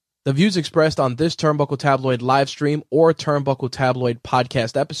The views expressed on this Turnbuckle Tabloid live stream or Turnbuckle Tabloid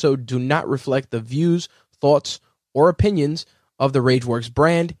podcast episode do not reflect the views, thoughts, or opinions of the Rageworks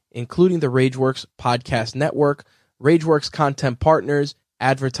brand, including the Rageworks Podcast Network, Rageworks content partners,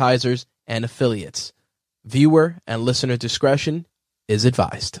 advertisers, and affiliates. Viewer and listener discretion is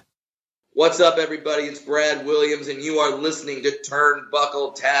advised. What's up, everybody? It's Brad Williams, and you are listening to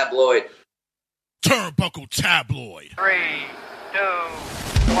Turnbuckle Tabloid. Turnbuckle Tabloid. 3, 2,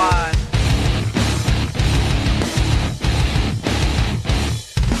 1.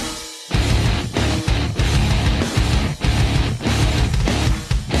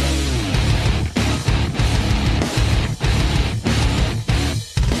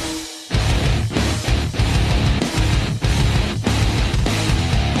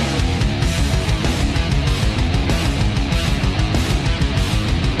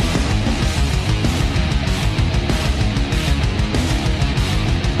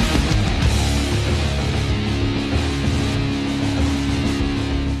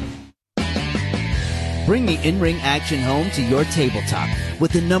 Bring the in-ring action home to your tabletop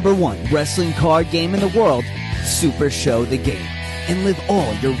with the #1 wrestling card game in the world, Super Show the Game, and live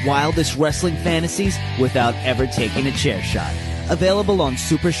all your wildest wrestling fantasies without ever taking a chair shot. Available on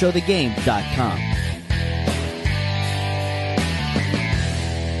supershowthegame.com.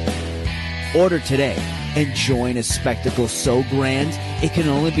 Order today and join a spectacle so grand it can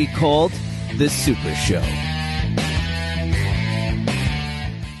only be called the Super Show.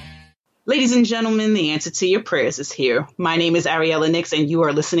 Ladies and gentlemen, the answer to your prayers is here. My name is Ariella Nix, and you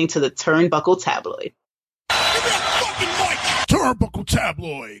are listening to the Turnbuckle Tabloid. Give me that fucking mic! Turnbuckle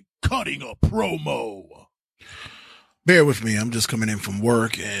Tabloid, cutting a promo. Bear with me, I'm just coming in from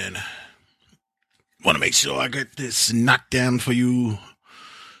work and want to make sure I get this knocked down for you,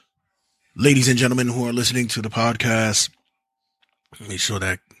 ladies and gentlemen who are listening to the podcast. Make sure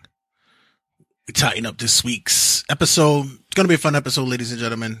that we tighten up this week's episode. It's going to be a fun episode, ladies and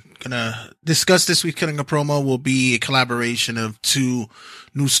gentlemen. Gonna discuss this week's Cutting a Promo will be a collaboration of two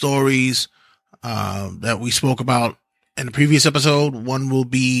new stories that we spoke about in the previous episode. One will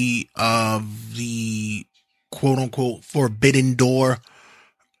be of the quote-unquote forbidden door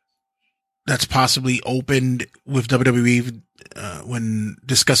that's possibly opened with WWE when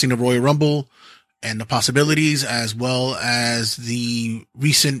discussing the Royal Rumble and the possibilities, as well as the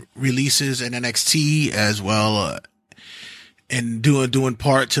recent releases in NXT, as well and doing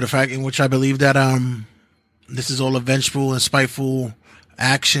part to the fact in which I believe that this is all a vengeful and spiteful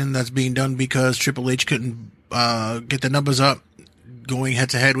action that's being done because Triple H couldn't get the numbers up going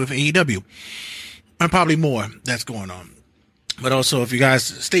head to head with AEW, and probably more that's going on. But also, if you guys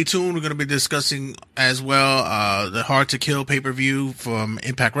stay tuned, we're going to be discussing as well the Hard to Kill pay-per-view from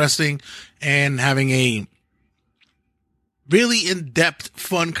Impact Wrestling, and having a really in-depth,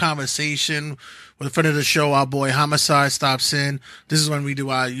 fun conversation with a friend of the show. Our boy Homicide stops in. This is when we do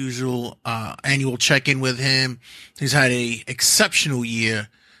our usual annual check-in with him. He's had a exceptional year.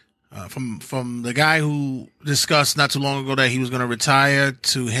 From the guy who discussed not too long ago that he was going to retire,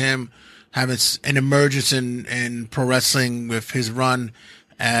 to him having an emergence in pro wrestling with his run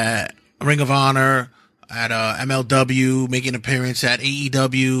at Ring of Honor, at MLW, making an appearance at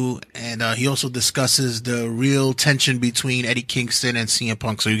AEW, and he also discusses the real tension between Eddie Kingston and CM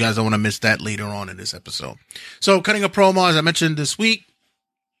Punk, so you guys don't want to miss that later on in this episode. So, Cutting a Promo, as I mentioned this week,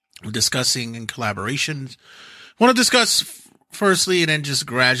 we're discussing in collaborations. I want to discuss firstly and then just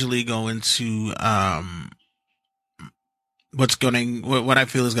gradually go into what I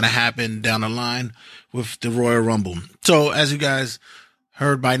feel is going to happen down the line with the Royal Rumble. So, as you guys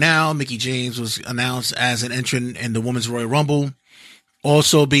heard by now, Mickie James was announced as an entrant in the Women's Royal Rumble.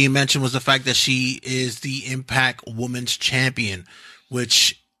 Also being mentioned was the fact that she is the Impact Women's Champion,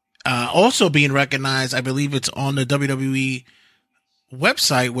 which also being recognized, I believe it's on the WWE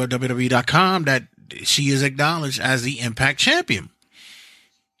website, where WWE.com, that she is acknowledged as the Impact Champion.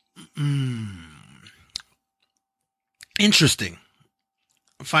 Interesting.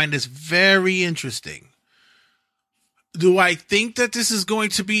 I find this very interesting. Do I think that this is going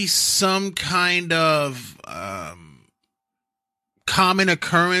to be some kind of common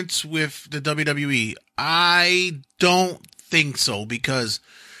occurrence with the WWE? I don't think so, because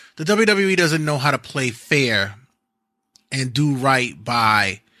the WWE doesn't know how to play fair and do right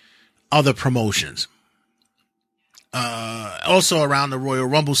by other promotions. Also, around the Royal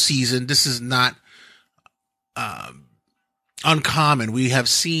Rumble season, this is not uncommon. We have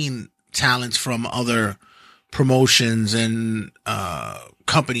seen talents from other promotions and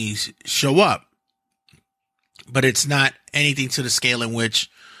companies show up, but it's not anything to the scale in which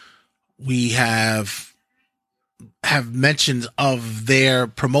we have have mentions of their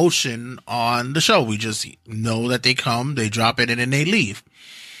promotion on the show. We just know that they come, they drop it, and then they leave.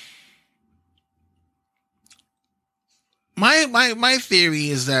 My theory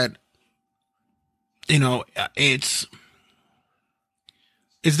is that, you know, it's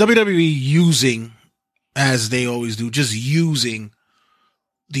WWE using, as they always do, just using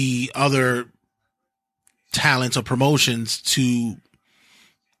the other talents or promotions to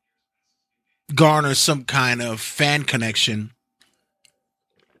garner some kind of fan connection.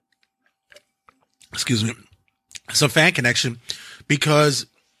 Excuse me. Some fan connection, because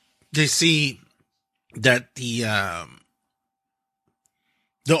they see that the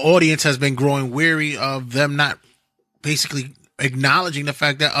audience has been growing weary of them not basically acknowledging the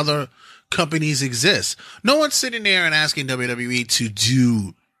fact that other companies exist. No one's sitting there and asking WWE to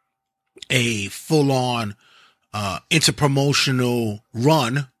do a full-on interpromotional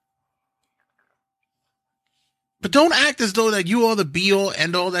run. But don't act as though that you are the be-all,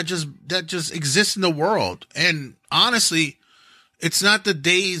 end-all that just exists in the world. And honestly, it's not the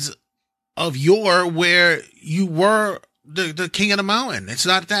days of yore where you were the king of the mountain. It's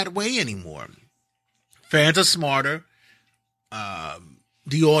not that way anymore. Fans are smarter.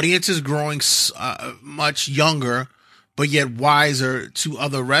 The audience is growing much younger, but yet wiser to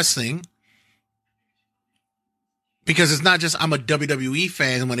other wrestling. Because it's not just I'm a WWE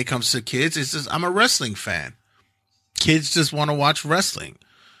fan when it comes to kids. It's just I'm a wrestling fan. Kids just want to watch wrestling.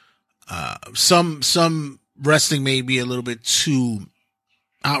 Some wrestling may be a little bit too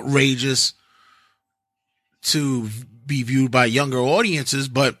outrageous to be viewed by younger audiences,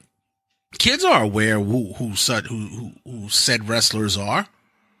 but kids are aware who said wrestlers are.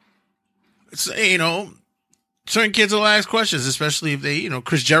 It's, you know, certain kids will ask questions, especially if they, you know,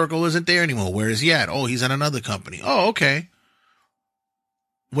 Chris Jericho isn't there anymore. Where is he at? Oh, he's at another company. Oh, okay.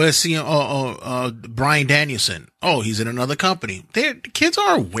 Where's he? Bryan Danielson. Oh, he's in another company. The kids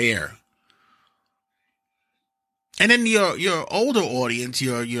are aware. And then your older audience,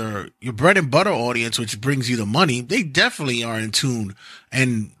 your bread and butter audience, which brings you the money, they definitely are in tune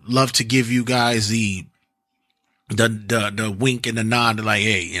and love to give you guys the wink and the nod, like,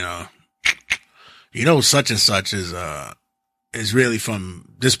 hey, you know, such and such is really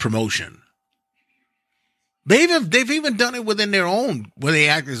from this promotion. They've even done it within their own, where they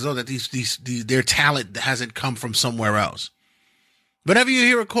act as though that their talent hasn't come from somewhere else. Whenever you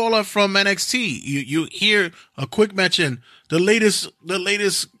hear a caller from NXT, you hear a quick mention, the latest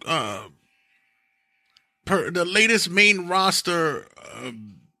main roster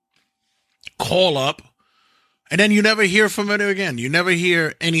call up, and then you never hear from it again. You never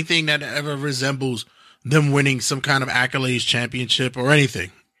hear anything that ever resembles them winning some kind of accolades championship or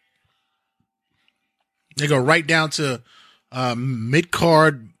anything. They go right down to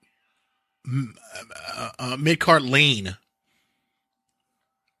mid-card lane.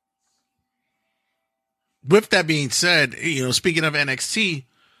 With that being said, you know, speaking of NXT,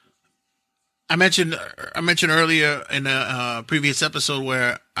 I mentioned earlier in a previous episode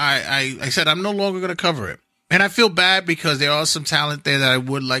where I said I'm no longer going to cover it. And I feel bad because there are some talent there that I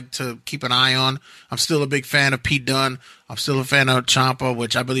would like to keep an eye on. I'm still a big fan of Pete Dunne. I'm still a fan of Ciampa,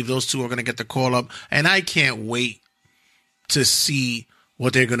 which I believe those two are going to get the call up. And I can't wait to see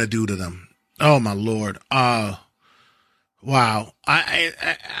what they're going to do to them. Oh, my Lord. Wow.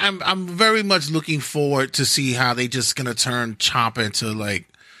 I'm very much looking forward to see how they just going to turn Ciampa into like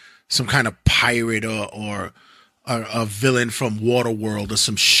some kind of pirate or a villain from Waterworld or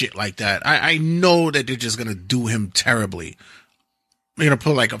some shit like that. I know that they're just going to do him terribly. They're going to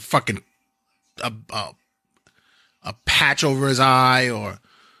put like a fucking a patch over his eye or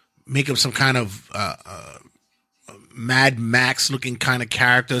make him some kind of Mad Max looking kind of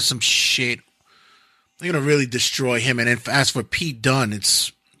character, some shit. They're going to really destroy him. And then as for Pete Dunne,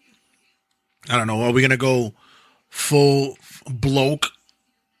 it's, I don't know, are we going to go full bloke,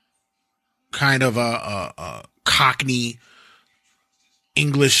 kind of a Cockney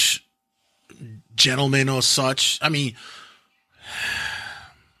English gentleman or such? I mean,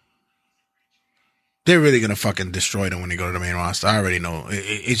 they're really going to fucking destroy them when they go to the main roster. I already know.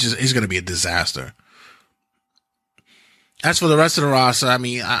 It's going to be a disaster. As for the rest of the roster, I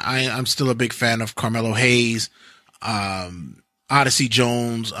mean, I'm still a big fan of Carmelo Hayes, Odyssey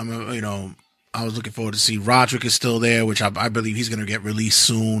Jones. I was looking forward to see Roderick is still there, which I believe he's going to get released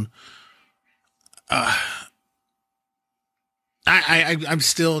soon. I'm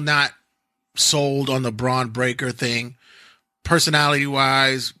still not sold on the Braun Breaker thing.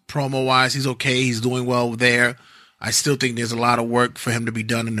 Personality-wise, promo-wise, he's okay. He's doing well there. I still think there's a lot of work for him to be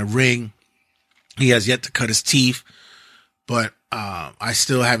done in the ring. He has yet to cut his teeth. But I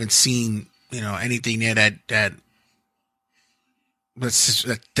still haven't seen, anything there that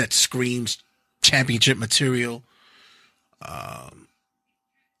that screams championship material.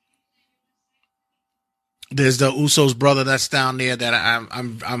 There's the Usos brother that's down there that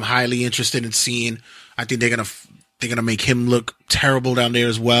I'm highly interested in seeing. I think they're gonna make him look terrible down there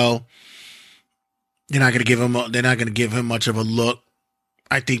as well. They're not gonna give him much of a look.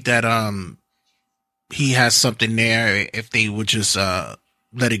 I think that he has something there if they would just let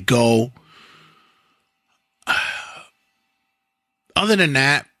it go. Other than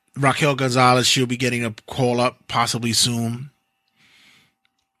that, Raquel Gonzalez, she'll be getting a call up possibly soon,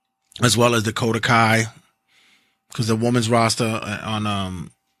 as well as Dakota Kai, because the women's roster on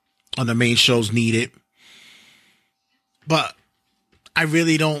the main shows need it. But I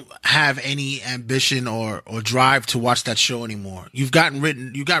really don't have any ambition or drive to watch that show anymore. You got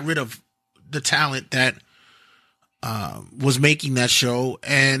rid of the talent that was making that show,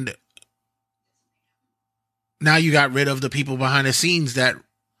 and now you got rid of the people behind the scenes that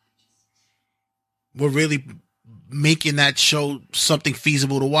were really making that show something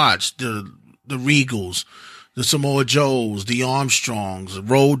feasible to watch. The Regals, the Samoa Joes, the Armstrongs,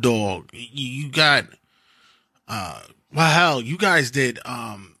 Road Dogg. You got well, hell, you guys did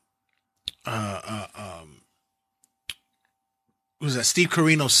was that Steve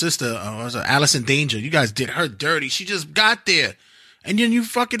Corino's sister, was it Allison Danger? You guys did her dirty. She just got there, and then you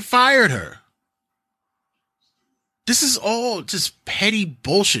fucking fired her. This is all just petty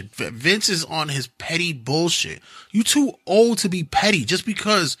bullshit. Vince is on his petty bullshit. You too old to be petty just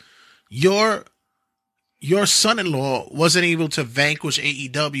because your son-in-law wasn't able to vanquish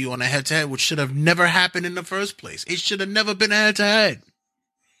AEW on a head-to-head, which should have never happened in the first place. It should have never been a head-to-head.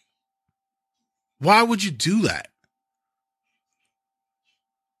 Why would you do that?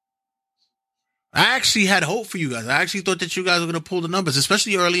 I actually had hope for you guys. I actually thought that you guys were going to pull the numbers,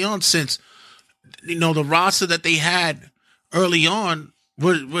 especially early on, since, you know, the roster that they had early on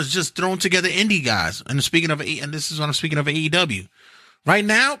was just thrown together indie guys. And speaking of, and this is when I'm speaking of AEW. Right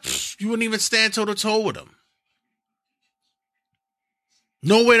now, you wouldn't even stand toe to toe with them.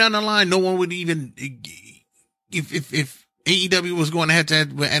 Nowhere down the line, no one would even, if AEW was going head to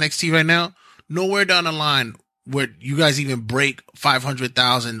head with NXT right now, nowhere down the line would you guys even break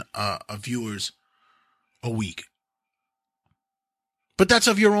 500,000 viewers a week. But that's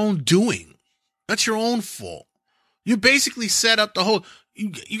of your own doing. That's your own fault. You basically set up the whole.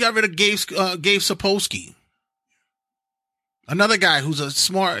 You got rid of Gabe Sapolsky, another guy who's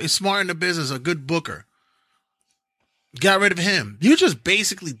smart in the business, a good booker. Got rid of him. You're just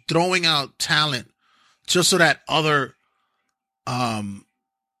basically throwing out talent just so that other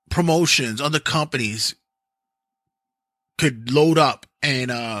promotions, other companies could load up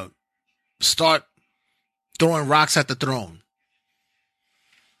and start throwing rocks at the throne.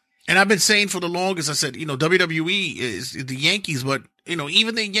 And I've been saying for the longest, I said, you know, WWE is the Yankees, but, you know,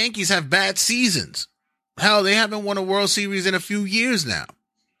 even the Yankees have bad seasons. Hell, they haven't won a World Series in a few years now.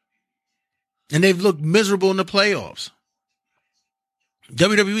 And they've looked miserable in the playoffs.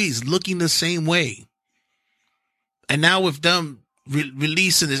 WWE is looking the same way. And now with them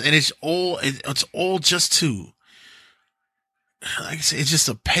releasing this, and it's all just to, like I said, it's just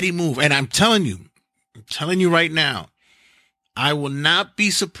a petty move. And I'm telling you right now, I will not be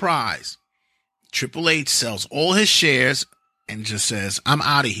surprised. Triple H sells all his shares and just says, I'm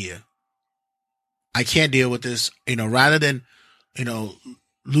out of here. I can't deal with this. You know, rather than, you know,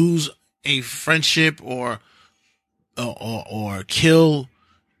 lose a friendship or kill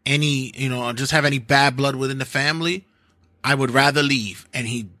any, you know, or just have any bad blood within the family, I would rather leave. And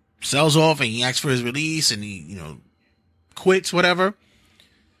he sells off and he asks for his release and he, you know, quits, whatever,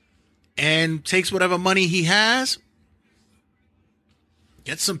 and takes whatever money he has,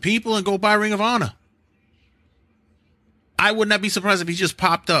 gets some people, and go buy Ring of Honor. I would not be surprised if he just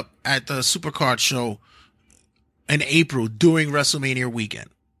popped up at the Supercard show in April during WrestleMania weekend.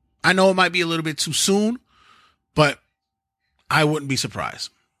 I know it might be a little bit too soon, but I wouldn't be surprised.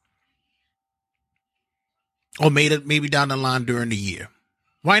 Or maybe down the line during the year.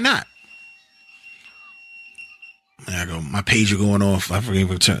 Why not? There I go. My pager going off. I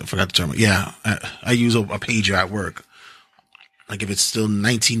forgot to turn it. Yeah, I use a pager at work. Like if it's still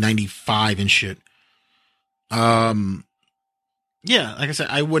 1995 and shit. Yeah, like I said,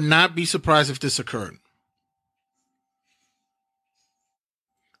 I would not be surprised if this occurred.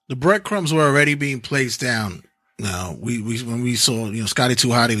 The breadcrumbs were already being placed down. Now, when we saw, you know, Scotty 2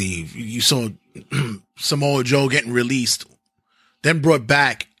 Hotty leave, you saw Samoa Joe getting released, then brought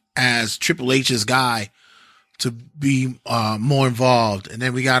back as Triple H's guy to be more involved, and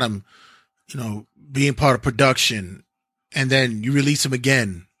then we got him, you know, being part of production, and then you release him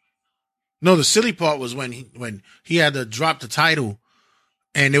again. No, the silly part was when he had to drop the title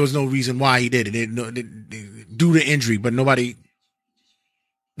And there was no reason why he did it. Due to injury, but nobody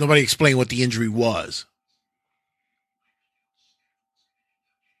explained what the injury was.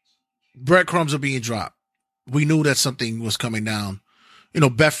 Breadcrumbs are being dropped. We knew that something was coming down.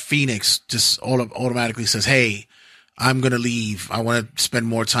 Beth Phoenix just automatically says, hey, I'm going to leave. I want to spend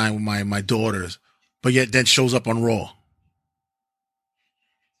more time with my daughters. But yet then shows up on Raw.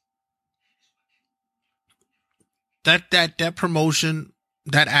 That promotion,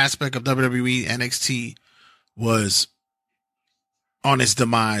 that aspect of WWE NXT was on its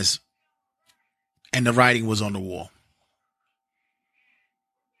demise, and the writing was on the wall.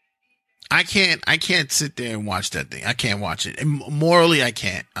 I can't sit there and watch that thing. I can't watch it. And morally, I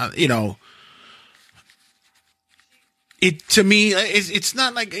can't. It to me, it's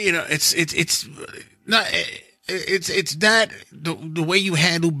not like it's not. It's that the way you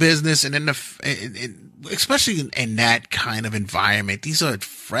handle business, and then especially in that kind of environment. These are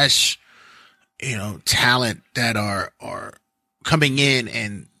fresh, talent that are coming in,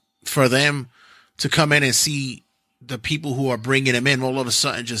 and for them to come in and see the people who are bringing them in all of a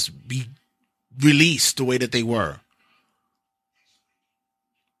sudden just be released the way that they were.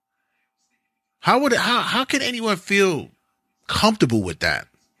 How can anyone feel comfortable with that?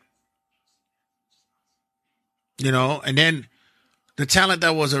 And then the talent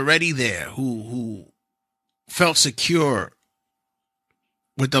that was already there, who felt secure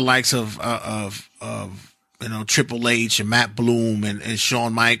with the likes of Triple H and Matt Bloom and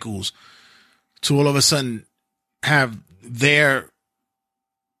Shawn Michaels, to all of a sudden have their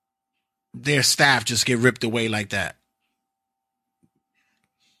staff just get ripped away like that.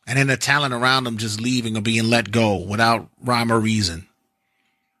 And then the talent around them just leaving or being let go without rhyme or reason.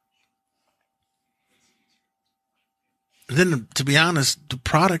 And then, to be honest, the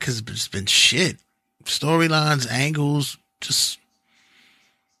product has just been shit. Storylines, angles, just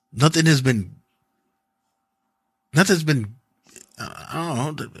nothing's been,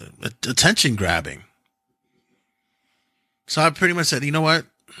 I don't know, attention grabbing. So I pretty much said, you know what?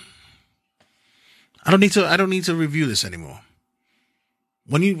 I don't need to review this anymore.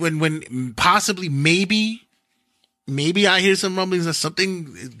 When possibly maybe I hear some rumblings that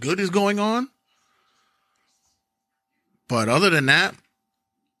something good is going on. But other than that,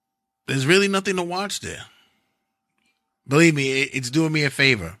 there's really nothing to watch there. Believe me, it's doing me a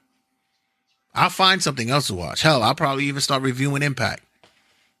favor. I'll find something else to watch. Hell, I'll probably even start reviewing Impact.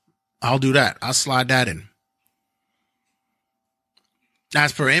 I'll do that. I'll slide that in.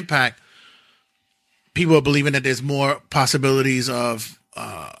 As per Impact, people are believing that there's more possibilities of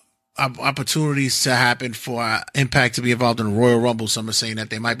opportunities to happen for Impact to be involved in the Royal Rumble. Some are saying that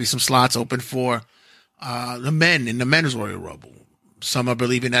there might be some slots open for the men in the men's Royal Rumble. Some are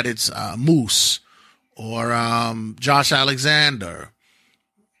believing that it's Moose or Josh Alexander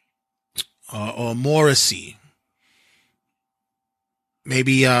or Morrissey.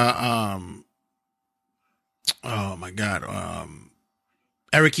 Maybe oh my God,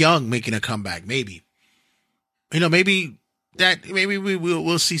 Eric Young making a comeback. Maybe maybe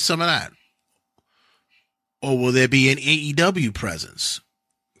we'll see some of that. Or will there be an AEW presence?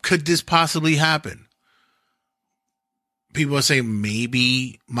 Could this possibly happen? People are saying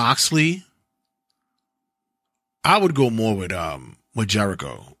maybe Moxley. I would go more with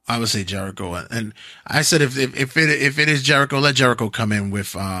Jericho. I would say Jericho, and I said if it is Jericho, let Jericho come in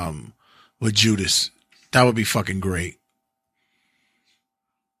with Judas. That would be fucking great.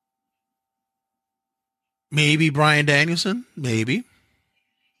 Maybe Bryan Danielson. Maybe.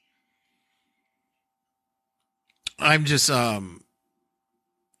 I just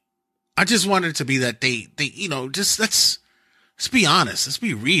wanted it to be that they just let's be honest. Let's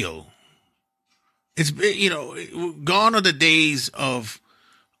be real. It's gone are the days of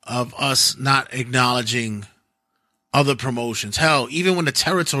us not acknowledging other promotions. Hell, even when the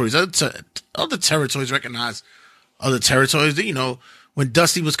territories, other territories recognize other territories. When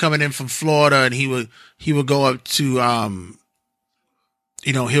Dusty was coming in from Florida and he would go up to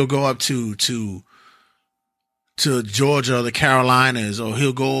he'll go up to Georgia or the Carolinas, or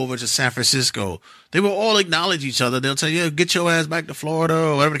he'll go over to San Francisco. They will all acknowledge each other. They'll tell you, get your ass back to Florida,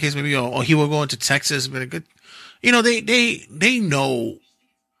 or whatever the case may be, or he will go into Texas. But good, they know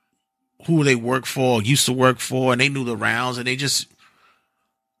who they work for, used to work for, and they knew the rounds, and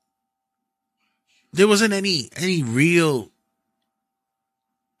there wasn't any real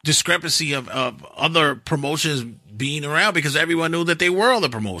discrepancy of other promotions being around, because everyone knew that they were other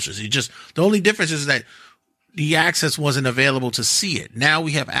promotions. The only difference is that the access wasn't available to see it. Now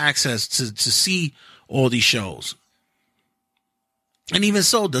we have access to see all these shows. And even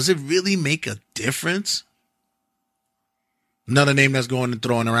so, does it really make a difference? Another name that's going and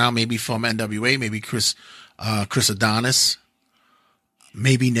throwing around, maybe from NWA, maybe Chris Adonis,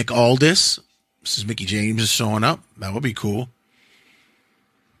 maybe Nick Aldis. This is Mickey James is showing up. That would be cool.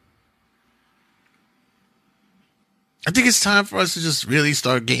 I think it's time for us to just really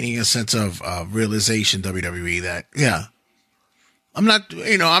start gaining a sense of realization, WWE, that, yeah, I'm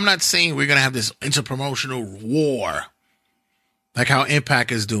not saying we're going to have this interpromotional war like how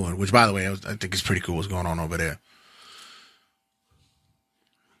Impact is doing, which, by the way, I think it's pretty cool what's going on over there.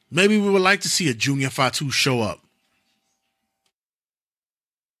 Maybe we would like to see a Junior Fatu show up.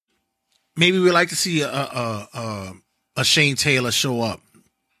 Maybe we'd like to see a Shane Taylor show up.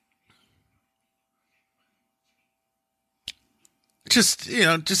 Just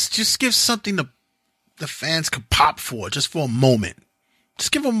give something the fans could pop for, just for a moment.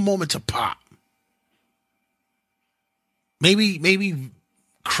 Just give them a moment to pop. Maybe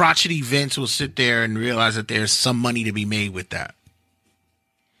crotchety Vince will sit there and realize that there's some money to be made with that.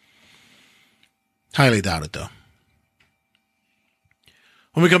 Highly doubt it, though.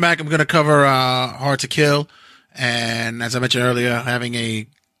 When we come back, I'm going to cover Hard to Kill. And as I mentioned earlier, having a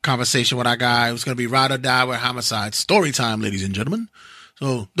conversation with our guy who's going to be Ride or Die with Homicide. Story time, ladies and gentlemen.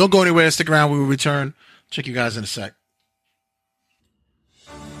 So don't go anywhere. Stick around. We will return. Check you guys in a sec.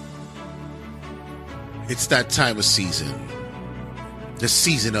 It's that time of season. The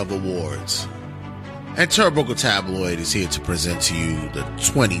season of awards. And Turnbuckle Tabloid is here to present to you the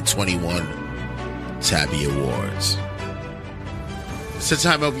 2021 Tabby Awards. It's a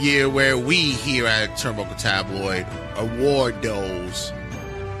time of year where we here at Turnbuckle Tabloid award those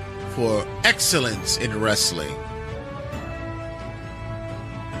for excellence in wrestling.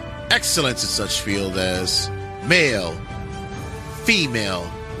 Excellence in such field as male,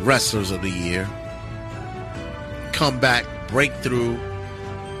 female wrestlers of the year, comeback, breakthrough,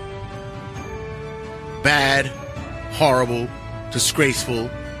 bad, horrible, disgraceful,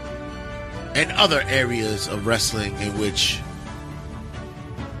 and other areas of wrestling in which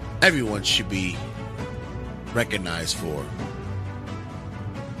everyone should be recognized for.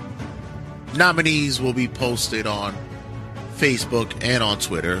 Nominees will be posted on Facebook and on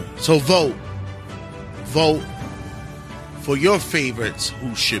Twitter. So vote. Vote for your favorites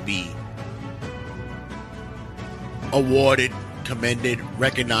who should be awarded, commended,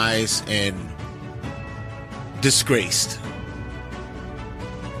 recognized, and disgraced.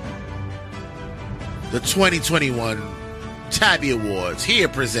 The 2021 Tabby Awards, here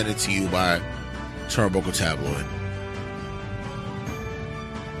presented to you by Turnbuckle Tabloid.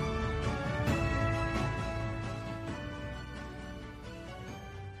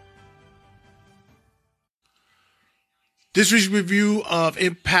 This week's review of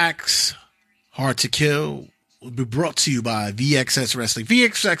Impact's Hard to Kill will be brought to you by VXS Wrestling.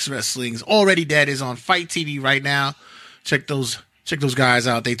 VXS Wrestling's Already Dead is on Fight TV right now. Check those guys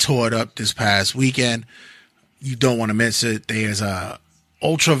out. They tore it up this past weekend. You don't want to miss it. There's a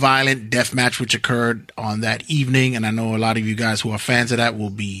ultra-violent death match which occurred on that evening, and I know a lot of you guys who are fans of that will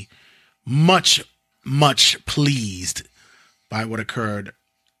be much, much pleased by what occurred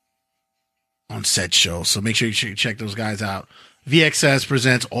on said show. So make sure you check those guys out. VXS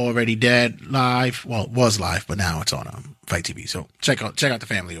presents Already Dead live. Well, it was live, but now it's on Fight TV. So check out the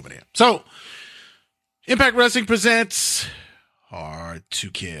family over there. So Impact Wrestling presents Hard to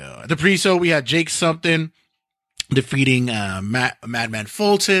Kill. At the pre-show, we had Jake Something defeating Madman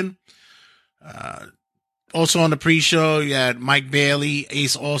Fulton. Also on the pre-show, you had Mike Bailey,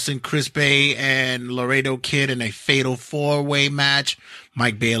 Ace Austin, Chris Bay, and Laredo Kid in a fatal four-way match.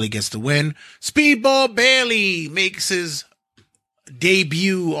 Mike Bailey gets the win. Speedball Bailey makes his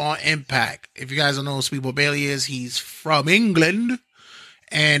debut on Impact. If you guys don't know who Speedball Bailey is, he's from England.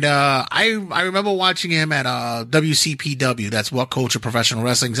 And I remember watching him at WCPW. That's What Culture Professional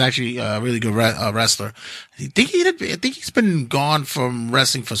Wrestling. He's actually a really good wrestler. I think he's been gone from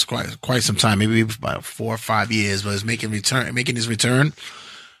wrestling for quite some time, maybe about 4 or 5 years, but is making his return.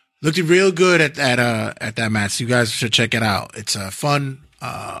 Looked real good at that match. You guys should check it out. It's fun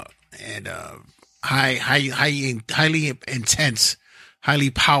and highly intense, highly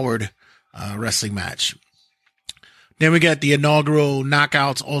powered wrestling match. Then we got the inaugural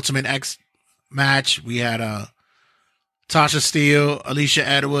Knockouts Ultimate X match. We had Tasha Steele, Alicia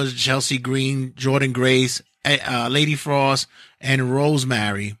Edwards, Chelsea Green, Jordan Grace, Lady Frost, and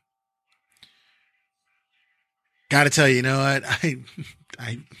Rosemary. Gotta tell you, you know what?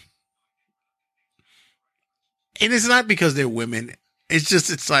 And it's not because they're women.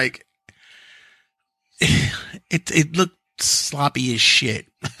 It's like it looked sloppy as shit.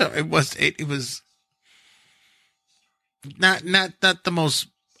 It was not the most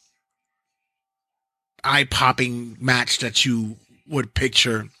eye-popping match that you would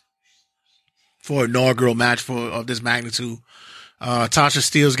picture for an inaugural match of this magnitude. Tasha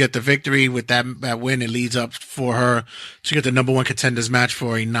Steelz get the victory with that win. It leads up for her to get the number one contenders match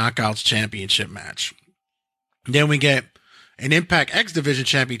for a Knockouts championship match. Then we get an Impact X Division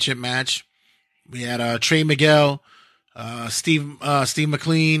championship match. We had Trey Miguel, Steve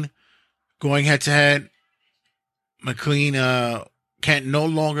McLean going head to head. McLean can't no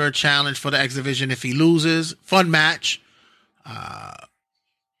longer challenge for the X Division if he loses. Fun match.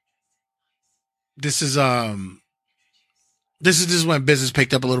 This is when business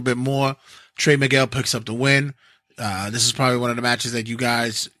picked up a little bit more. Trey Miguel picks up the win. This is probably one of the matches that you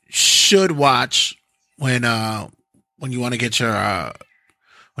guys should watch when you want to get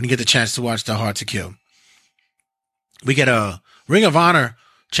when you get the chance to watch the Hard to Kill. We get a Ring of Honor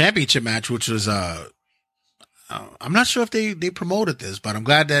championship match, which was I'm not sure if they promoted this, but I'm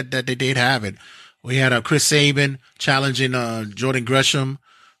glad that they did have it. We had Chris Sabin challenging Jordan Gresham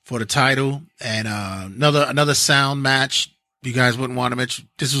for the title, and another sound match. You guys wouldn't want to mention.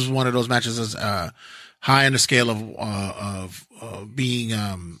 This was one of those matches that's high on the scale of being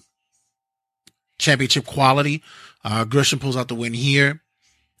championship quality. Gresham pulls out the win here,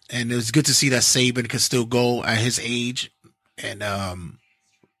 and it was good to see that Sabin could still go at his age and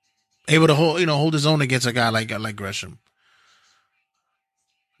able to hold his own against a guy like Gresham.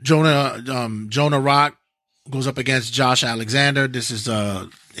 Jonah Rock goes up against Josh Alexander. This is a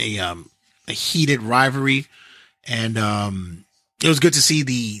heated rivalry, and it was good to see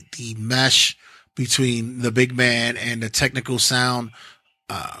the mesh between the big man and the technical sound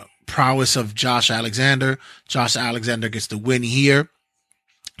prowess of Josh Alexander. Josh Alexander gets the win here.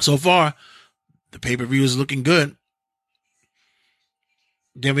 So far, the pay-per-view is looking good.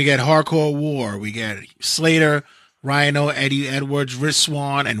 Then we get Hardcore War. We get Slater, Rhino, Eddie Edwards, Rich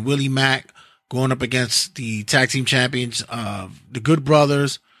Swann, and Willie Mack going up against the tag team champions of the Good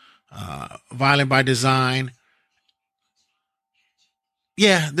Brothers, Violent by Design.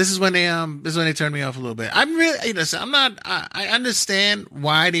 Yeah, this is when they turned me off a little bit. I'm really, I understand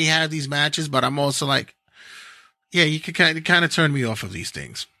why they have these matches, but I'm also like, yeah, you could kind of turn me off of these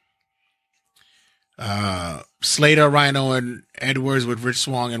things. Slater, Rhino, and Edwards with Rich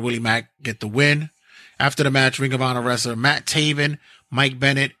Swann and Willie Mack get the win. After the match, Ring of Honor wrestler Matt Taven, Mike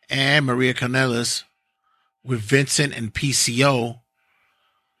Bennett, and Maria Kanellis with Vincent and PCO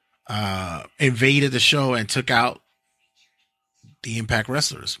invaded the show and took out the Impact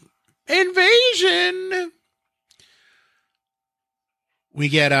wrestlers. Invasion! We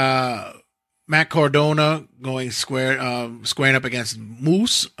get Matt Cardona squaring up against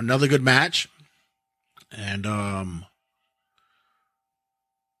Moose, another good match. And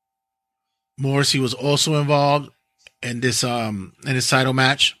Morrissey was also involved in this title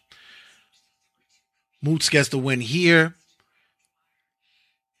match. Moose gets the win here.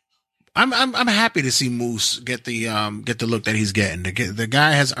 I'm happy to see Moose get the look that he's getting. The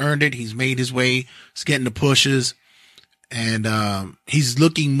guy has earned it. He's made his way. He's getting the pushes, and he's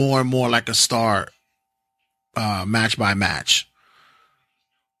looking more and more like a star, match by match.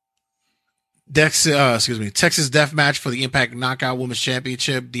 Texas Death Match for the Impact Knockout Women's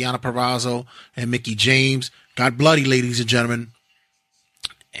Championship. Deonna Purrazzo and Mickie James got bloody, ladies and gentlemen.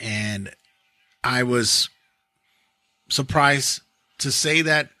 And I was surprised to say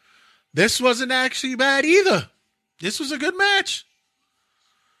that this wasn't actually bad either. This was a good match.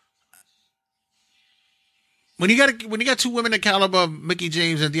 When you got two women the caliber of Mickie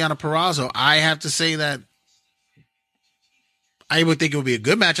James and Deonna Purrazzo, I have to say that I would think it would be a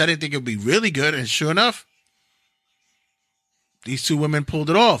good match. I didn't think it would be really good, and sure enough, these two women pulled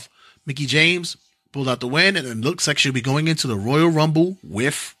it off. Mickie James pulled out the win, and it looks like she'll be going into the Royal Rumble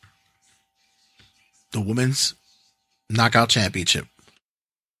with the Women's Knockout Championship.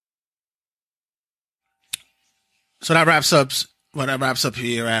 So that wraps up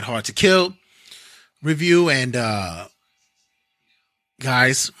here at Hard to Kill review, and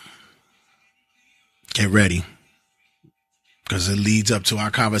guys, get ready, because it leads up to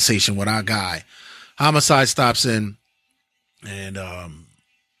our conversation with our guy. Homicide stops in, and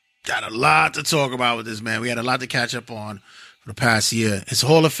got a lot to talk about with this man. We had a lot to catch up on for the past year. His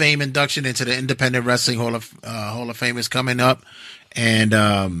Hall of Fame induction into the Independent Wrestling Hall of Fame is coming up,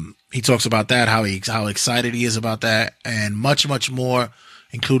 and he talks about that, how excited he is about that, and much, much more,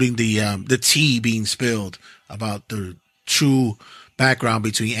 including the tea being spilled about the true background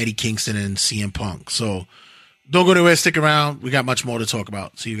between Eddie Kingston and CM Punk. So don't go anywhere. Stick around. We got much more to talk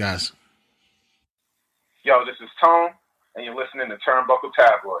about. See you guys. Yo, this is Tone, and you're listening to Turnbuckle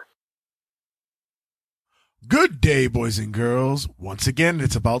Tabloid. Good day, boys and girls. Once again,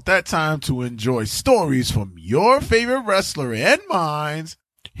 it's about that time to enjoy stories from your favorite wrestler and mine.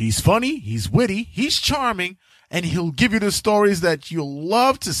 He's funny, he's witty, he's charming, and he'll give you the stories that you'll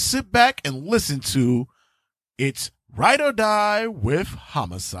love to sit back and listen to. It's Ride or Die with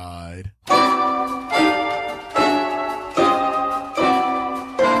Homicide.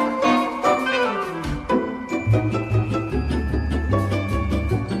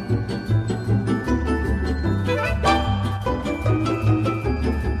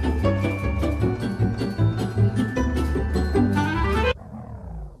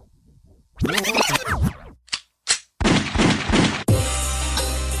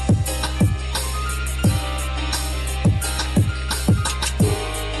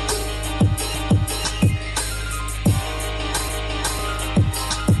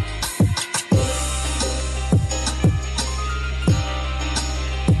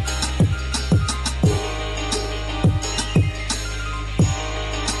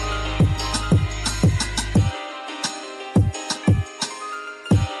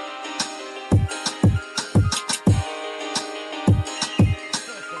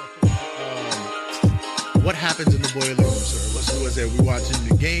 What happens in the boiler room, sir? What's that? We watching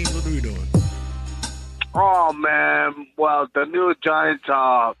the game? What are we doing? Oh man, well the New Giants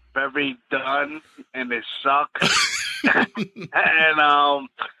are very done and they suck. And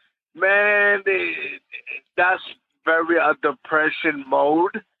man, that's very a depression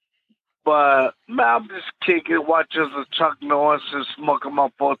mode. But man, I'm just kicking, watching the Chuck Norris and smoking my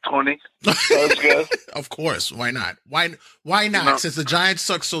 420. That's good. Of course, why not? Why not? No. Since the Giants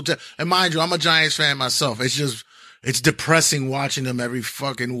suck so, and mind you, I'm a Giants fan myself. It's depressing watching them every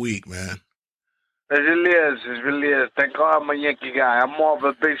fucking week, man. It really is. It really is. Thank God I'm a Yankee guy. I'm more of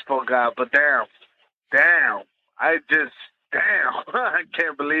a baseball guy, but damn, I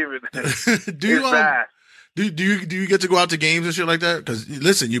can't believe it. Do you get to go out to games and shit like that? Because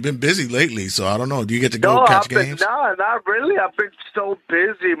listen, you've been busy lately, so I don't know. Do you get to go catch games? No, not really. I've been so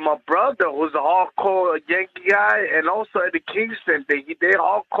busy. My brother was a hardcore Yankee guy, and also Eddie Kingston. They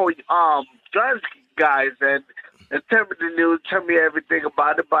hardcore Giants guys, and tell me the news, tell me everything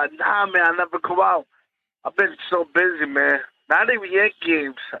about it. But nah, man, I never go out. I've been so busy, man. Not even Yankee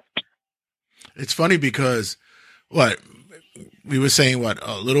games. It's funny because we were saying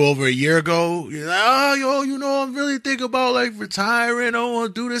a little over a year ago, I'm really thinking about like retiring. I don't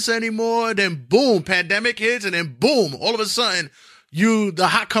want to do this anymore. Then boom, pandemic hits, and then boom, all of a sudden, the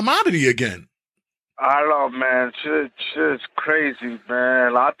hot commodity again. I don't know, man. Shit's crazy,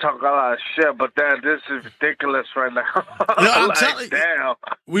 man. I talk a lot of shit, but this is ridiculous right now. No, I'm like, telling you, damn.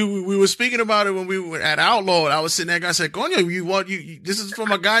 We were speaking about it when we were at Outlaw. And I was sitting there, and I said, "Coño, this is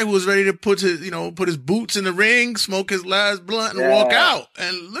from a guy who was ready to put his boots in the ring, smoke his last blunt, and walk out.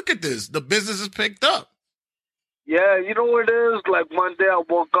 And look at this, the business is picked up." Yeah, you know what it is? Like one day I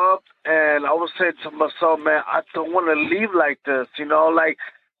woke up and I was saying to myself, man, I don't want to leave like this. Like.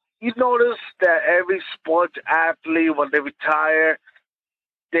 You notice that every sports athlete, when they retire,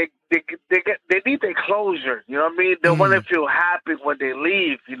 they need their closure. You know what I mean? They want to feel happy when they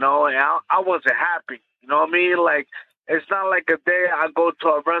leave. And I wasn't happy. You know what I mean? Like it's not like a day I go to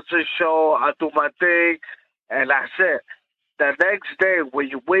a wrestling show, I do my thing, and that's it. The next day when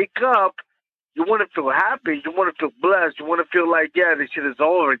you wake up, you want to feel happy. You want to feel blessed. You want to feel like, yeah, this shit is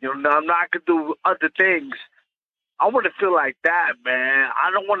over. I'm not gonna do other things. I want to feel like that, man.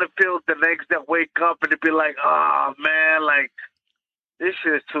 I don't want to feel the next day wake up and it be like, oh man, like this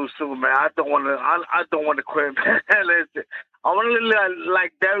shit is too soon, man. I don't want to quit, man. Listen, I want to live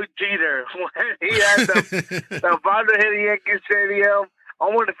like Derek Jeter when he had the Founder hit Yankee Stadium. I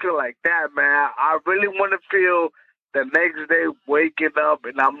want to feel like that, man. I really want to feel the next day waking up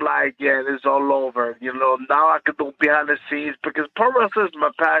and I'm like, yeah, it's all over. Now I can do behind the scenes because pro wrestling is my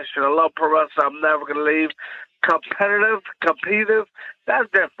passion. I love pro wrestling. I'm never gonna leave. Competitive, that's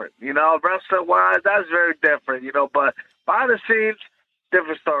different. Wrestling-wise, that's very different, but behind the scenes,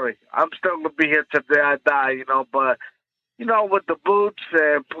 different story. I'm still going to be here till the day I die, but, with the boots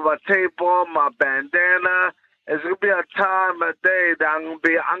and put my tape on, my bandana, it's going to be a time, a day that I'm going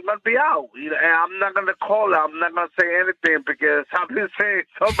to be out. And I'm not going to call it. I'm not going to say anything because I've been saying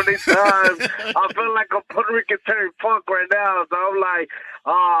so many times. I feel like I'm Puerto Rican Terry Funk right now. So I'm like,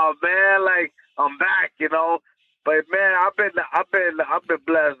 oh, man, like, I'm back, But man, I've been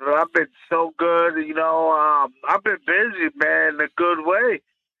blessed. Man. I've been so good, I've been busy, man, in a good way,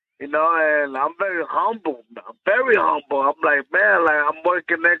 and I'm very humble. I'm like, man, like I'm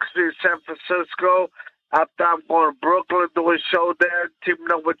working next week in San Francisco. After I'm going to Brooklyn, do a show there,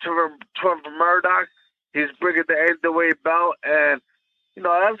 teaming up with Trevor Murdoch. He's bringing the NWA belt, and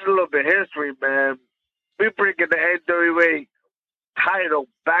that's a little bit of history, man. we bringing the NWA title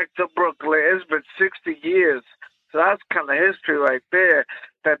back to Brooklyn. It's been 60 years. So that's kind of history right there.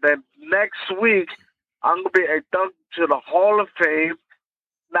 That then next week, I'm going to be inducted to the Hall of Fame.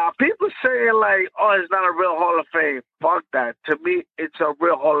 Now, people saying like, oh, it's not a real Hall of Fame. Fuck that. To me, it's a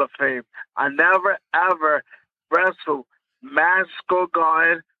real Hall of Fame. I never, ever wrestled Matt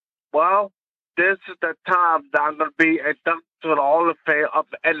Garden. Well, this is the time that I'm going to be inducted to the Hall of Fame of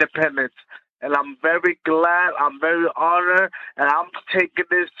Independence. And I'm very glad, I'm very honored, and I'm taking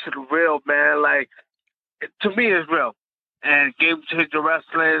this to the real, man. Like, to me, it's real. And Game Changer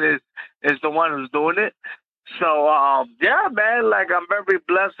Wrestling is the one who's doing it. So, yeah, man, like, I'm very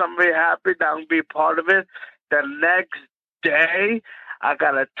blessed. I'm very happy that I'm going to be part of it. The next day, I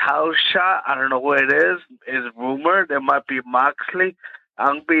got a title shot. I don't know who it is. It's rumored. It might be Moxley. I'm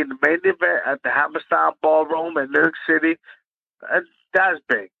going to be in the main event at the Hammerstein Ballroom in New York City. And that's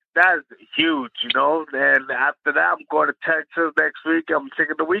big. That's huge, you know. And after that, I'm going to Texas next week. I'm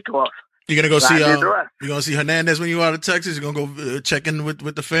taking the week off. You're gonna go see. You're gonna see Hernandez when you're out of Texas. You're gonna go check in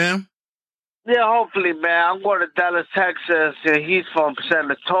with the fam. Yeah, hopefully, man. I'm going to Dallas, Texas. And he's from San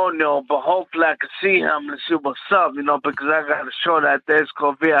Antonio, but hopefully I can see him and see what's up, you know, because I got to show that there's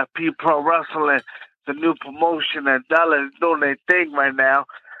called VIP Pro Wrestling, the new promotion, and Dallas is doing their thing right now.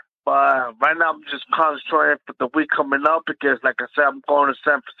 But right now, I'm just concentrating for the week coming up because, like I said, I'm going to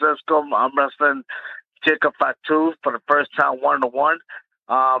San Francisco. I'm wrestling Jacob Fatu for the first time 1-1.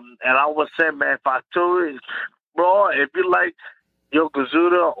 And I was saying, man, Fatu, bro, if you like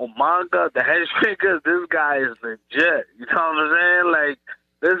Yokozuna or Manga, the head shakers, this guy is legit. You know what I'm saying? Like,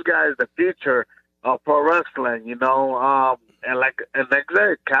 this guy is the future of pro wrestling, you know. And like I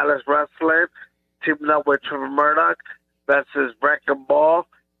said, Callis Wrestling, teaming up with Trevor Murdoch, that's his Wrecking Ball.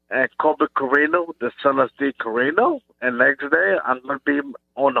 And Colby Carino, the son of Steve Carino. And next day, I'm going to be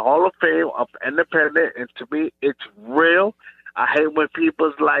on the Hall of Fame of Independent. And to me, it's real. I hate when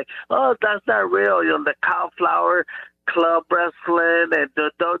people's like, oh, that's not real. You know, the Cauliflower Club Wrestling. And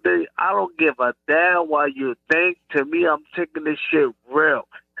I don't give a damn what you think. To me, I'm taking this shit real.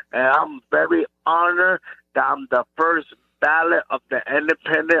 And I'm very honored that I'm the first ballot of the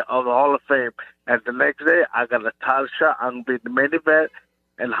Independent of the Hall of Fame. And the next day, I got a title shot. I'm going to be the main event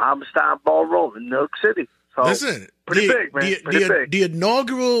in Hammerstein Ballroom in New York City. So, listen, pretty big, man. Pretty big. The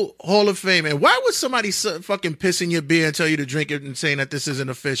inaugural Hall of Fame, and why would somebody fucking piss in your beer and tell you to drink it and saying that this isn't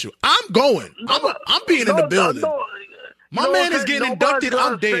official? I'm going. I'm being in the building. My man is getting inducted.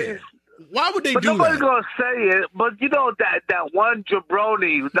 I'm there. Why would they do that? Nobody's going to say it, but you know that one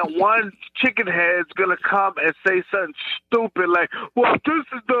jabroni, that one chicken head's going to come and say something stupid like, well, this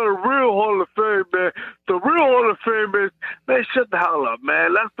is the real Hall of Fame, man. The real Hall of Fame is, man, shut the hell up,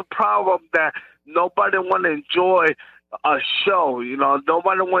 man. That's the problem, that nobody want to enjoy a show, you know.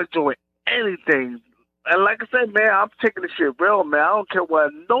 Nobody want to enjoy anything. And like I said, man, I'm taking this shit real, man. I don't care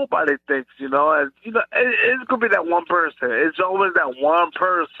what nobody thinks, you know. And, you know, it's going to be that one person. It's always that one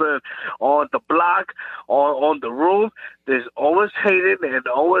person on the block or on the roof. There's always hating and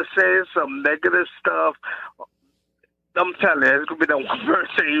always saying some negative stuff. I'm telling you, it's going to be that one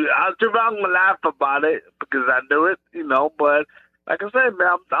person. I'm going to laugh about it because I knew it, you know, but like I said,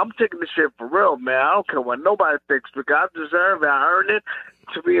 man, I'm taking this shit for real, man. I don't care what nobody thinks because I deserve it. I earned it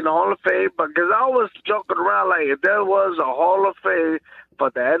to be in the Hall of Fame. Because I was joking around like, if there was a Hall of Fame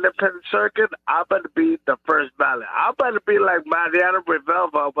for the independent circuit, I better be the first ballot. I better be like Mariano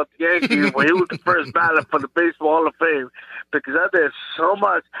Rivera with the Yankees when he was the first ballot for the Baseball Hall of Fame. Because I did so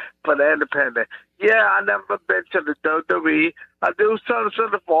much for the independent. Yeah, I never been to the WWE. I do some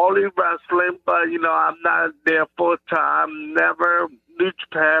sort of all wrestling, but, you know, I'm not there full time. Never New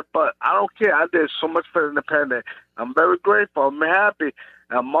Japan, but I don't care. I did so much for the independent. I'm very grateful. I'm happy.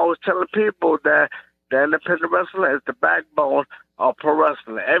 I'm always telling people that the independent wrestling is the backbone of pro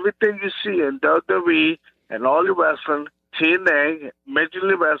wrestling. Everything you see in WWE and all the wrestling, TNA, Major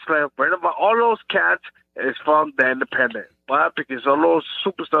League Wrestling, all those cats is from the independent. Why? Because all those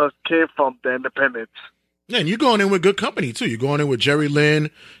superstars came from the independents. Yeah, and you're going in with good company too. You're going in with Jerry Lynn.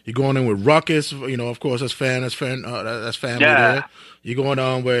 You're going in with Ruckus. You know, of course, that's family there. You're going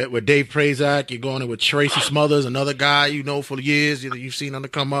on with Dave Prazak. You're going in with Tracy Smothers, another guy you know for years. You've seen on the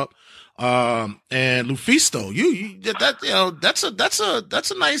come up. And Lufisto.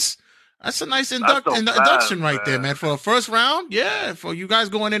 That's a nice induction right there, man. For a first round, yeah. For you guys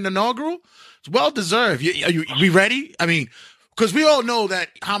going in the inaugural, it's well deserved. Are you ready? I mean, because we all know that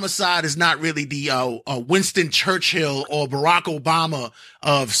Homicide is not really the Winston Churchill or Barack Obama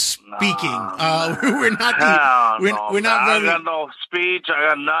of speaking. We're not very. I got no speech. I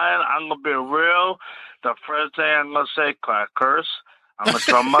got nothing. I'm gonna be real. The first thing I'm gonna say, can I curse? I'm going to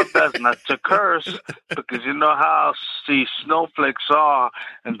try my best not to curse because you know how these snowflakes are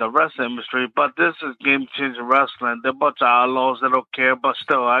in the wrestling industry. But this is game-changing wrestling. They're a bunch of outlaws that don't care, but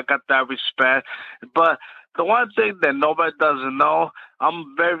still, I got that respect. But the one thing that nobody doesn't know,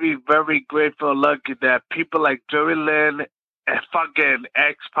 I'm very, very grateful and lucky that people like Jerry Lynn and fucking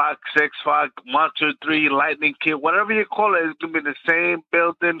X-Pac, 6-Pac, 1, 2, 3, Lightning Kid, whatever you call it, it's going to be the same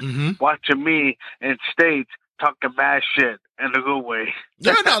building watching me in States talking bad shit in a good way.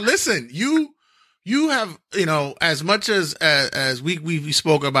 No, listen, you have, as much as we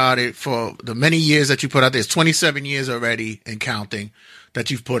spoke about it for the many years that you put out there, it's 27 years already and counting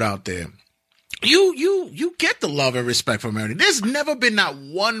that you've put out there. You get the love and respect from everybody. There's never been not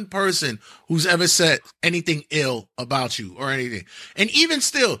one person who's ever said anything ill about you or anything. And even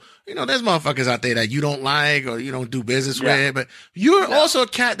still, there's motherfuckers out there that you don't like or you don't do business with, but you're also a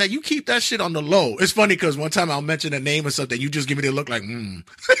cat that you keep that shit on the low. It's funny because one time I'll mention a name or something, you just give me the look like,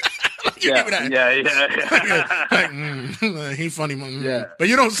 Yeah. He funny, but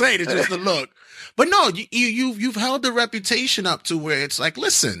you don't say it. It's just the look. But no, you've held the reputation up to where it's like,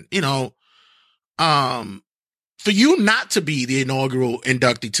 listen, for you not to be the inaugural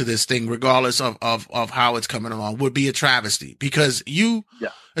inductee to this thing, regardless of how it's coming along, would be a travesty because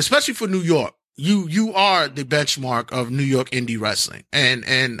especially for New York, you are the benchmark of New York indie wrestling. And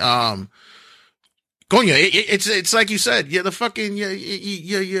Gonya, it's like you said, you're the fucking, you're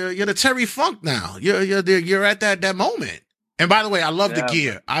the Terry Funk now. You're at that moment. And by the way, I love the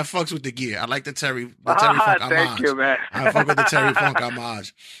gear. I fucks with the gear. I like the Terry Funk homage. Thank you, man. I fuck with the Terry Funk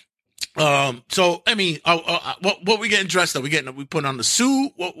homage. So I mean, what we getting dressed up? We putting on the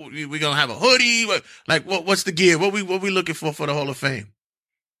suit. What we gonna have a hoodie? What's the gear? What we looking for the Hall of Fame?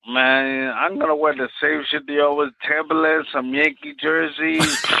 Man, I'm gonna wear the same shit they always, Timberland, some Yankee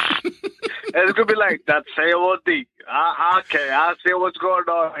jerseys. It's gonna be like that same old thing. Okay, I see what's going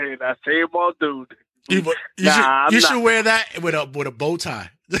on here. That same old dude. You should wear that with a bow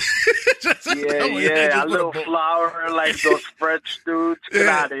tie. A little flower like those French dudes. Get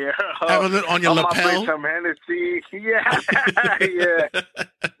out of here. Have a little on your lapel. Some Hennessy. Yeah.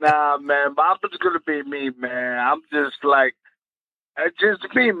 Nah, man, but I'm just gonna be me, man. I'm just like, just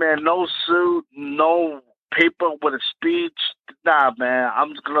me, man. No suit, no paper with a speech. Nah, man.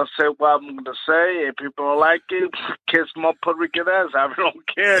 I'm just gonna say what I'm gonna say. If people don't like it, kiss my Puerto Rican ass. I don't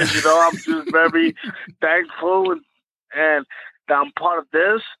care. I'm just very thankful and that I'm part of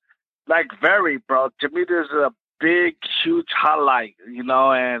this. Like, very, bro. To me, there's a big, huge highlight,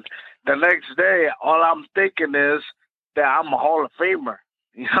 and the next day, all I'm thinking is that I'm a Hall of Famer.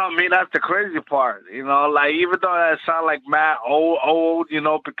 You know what I mean? That's the crazy part. Even though I sound like Matt old,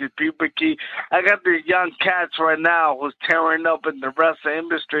 because people I got these young cats right now who's tearing up in the wrestling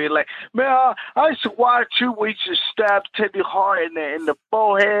industry. Like, man, I used to watch you when you used to stab Teddy Hart in the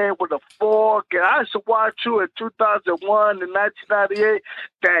forehead with a fork, and I used to watch you in 2001 and 1998.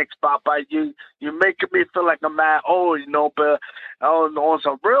 Thanks, Papa. You're making me feel like I'm Matt old, but on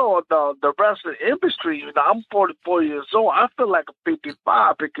some real, the wrestling industry, I'm 44 years old. I feel like I'm 55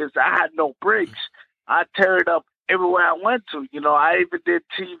 because I had no breaks. I tear it up everywhere I went to. I even did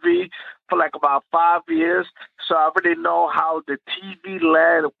TV for like about 5 years, so I already know how the TV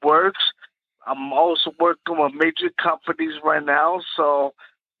land works. I'm also working with major companies right now, so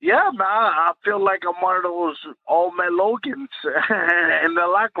yeah, man, I feel like I'm one of those old man Logans in the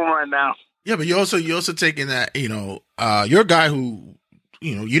locker room right now. Yeah, but you're also taking that, you're a guy who,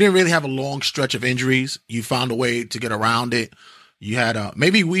 you didn't really have a long stretch of injuries. You found a way to get around it. You had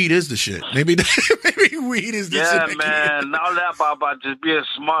maybe weed is the shit. Maybe weed is the shit. Yeah, man. Not that about just being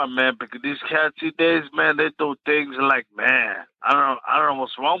smart, man. Because these cats these days, man, they do things like, man, I don't know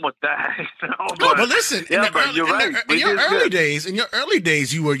what's wrong with that. But listen, you're right. In your early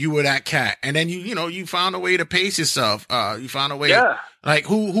days, you were that cat, and then you found a way to pace yourself. You found a way. Yeah. Like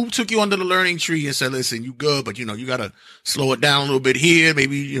who took you under the learning tree and said, listen, you good, but you gotta slow it down a little bit here.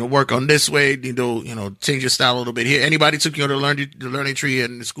 Maybe work on this way. Change your style a little bit here. Anybody took you under the learning tree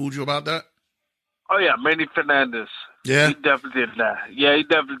and schooled you about that? Oh yeah, Manny Fernandez. Yeah, he definitely did that. Yeah, he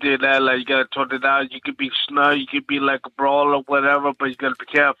definitely did that. Like, you gotta tone it out. You could be snug, you could be like a brawl or whatever, but you gotta be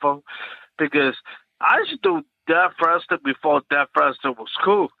careful because I used to do Death Wrestling before Death Wrestling was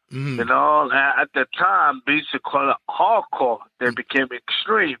cool. Mm. At the time, they used to call it hardcore. Then became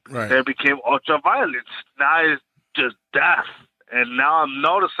extreme. Right. Then became ultra-violence. Now it's just death. And now I'm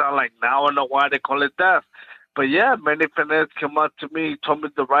noticing, now I know why they call it death. But yeah, Manny Fernandez came up to me, told me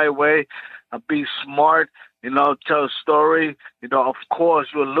the right way. Be smart, tell a story. Of course,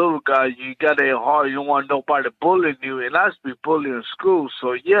 you're a little guy. You got it hard. You don't want nobody bullying you. And I used to be bullied in school.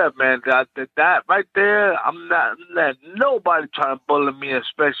 So, yeah, man, that right there, I'm not letting nobody try to bully me,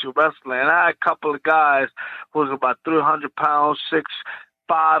 especially wrestling. And I had a couple of guys who was about 300 pounds, 6'5",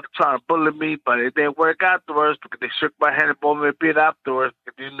 trying to bully me, but it didn't work afterwards because they shook my hand and bought me a beat afterwards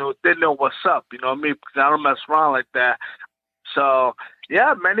because they know what's up. You know what I mean? Because I don't mess around like that. So,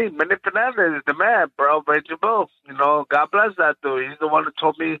 yeah, Manny Fernandez is the man, bro. Raging Bull. God bless that dude. He's the one who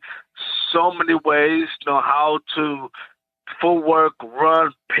taught me so many ways, how to footwork,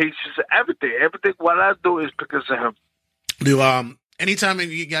 run, patience, everything. Everything what I do is because of him. Do anytime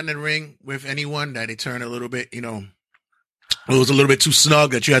you got in the ring with anyone that they turn a little bit, it was a little bit too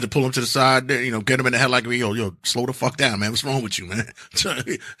snug that you had to pull them to the side, get them in the head like, yo, slow the fuck down, man. What's wrong with you, man? Chill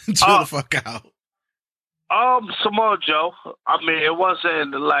the fuck out. Samoa Joe. I mean, it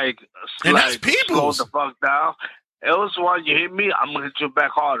wasn't like that's people. Slow the fuck down. It was one, you hit me, I'm gonna hit you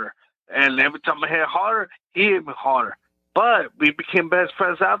back harder. And every time I hit harder, he hit me harder. But we became best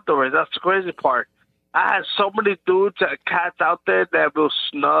friends afterwards. That's the crazy part. I had so many dudes, cats out there that were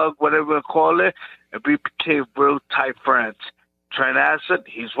snug, whatever you call it, and we became real tight friends. Trent Acid,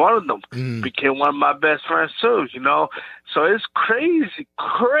 he's one of them. Became one of my best friends too, So it's crazy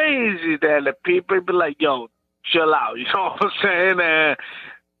that the people be like, yo, chill out, you know what I'm saying? And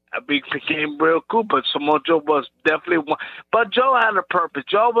we became real cool, but Samoa Joe was definitely one. But Joe had a purpose.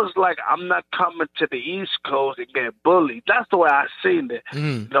 Joe was like, I'm not coming to the East Coast and get bullied. That's the way I seen it.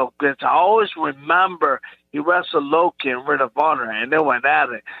 Because I always remember he wrestled Loki and Ring of Honor, and they went at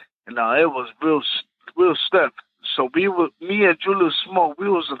it. It was real stiff. So me and Julius Smoke, we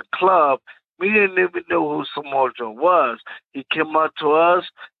was in the club. We didn't even know who Samoa Joe was. He came up to us.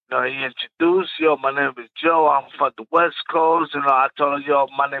 He introduced, yo, my name is Joe. I'm from the West Coast. I told him, yo,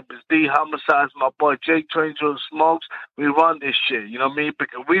 my name is D. Homicide. My boy Jake Train Julius Smokes. We run this shit, you know what I mean?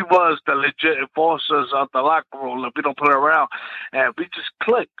 Because we was the legit enforcers of the locker room. We don't play around. And we just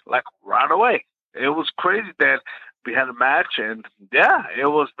clicked, like, right away. It was crazy that we had a match. And, yeah, it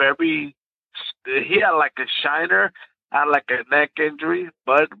was very... He had like a shiner, had like a neck injury,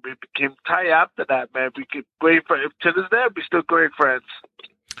 but we became tight after that, man. We get great friends. To this day, we still great friends.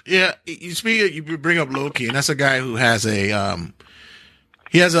 Yeah, you bring up Loki, and that's a guy who has he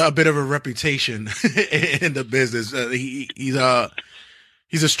has a bit of a reputation in the business. He's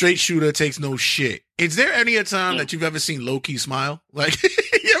a straight shooter, takes no shit. Is there any time that you've ever seen Loki smile? Like,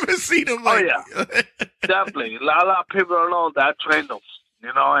 you ever seen him? Like... Oh yeah, definitely. A lot of people don't know that I trained him.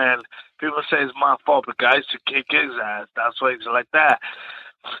 And people say it's my fault, but guys to kick his ass. That's why he's like that.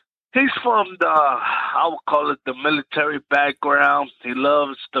 He's from I would call it the military background. He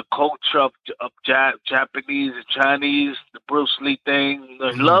loves the culture of Japanese and Chinese, the Bruce Lee thing.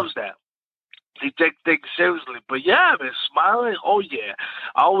 He loves that. He takes things seriously. But yeah, man, smiling, oh yeah.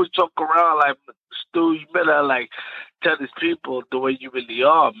 I always joke around like, Stu, you better like tell these people the way you really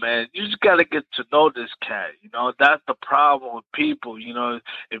are, man. You just gotta get to know this cat. That's the problem with people.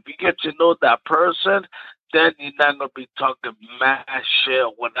 If you get to know that person, then you're not gonna be talking mad shit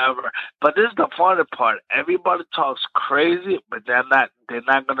or whatever. But this is the funny part. Everybody talks crazy, but they're not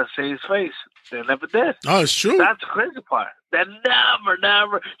gonna say his face. They never did. Oh, it's true. That's the crazy part. They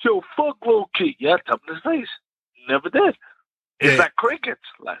never, yo, fuck Loki. Yeah, tell him his face. Never did. It's like crickets.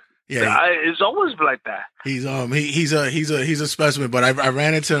 Like, it's always been like that. He's a specimen. But I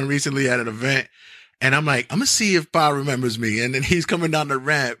ran into him recently at an event, and I'm like, I'm gonna see if Pa remembers me. And then he's coming down the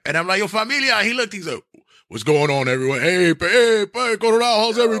ramp, and I'm like, yo, familia. He's like, what's going on, everyone? Hey, Coronado,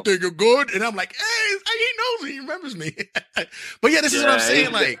 how's everything? You're good? And I'm like, hey, he knows me. He remembers me. But yeah, this is what I'm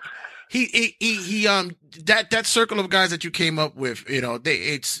saying. Like, he that circle of guys that you came up with,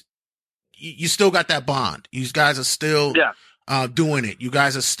 you still got that bond. You guys are still doing it. You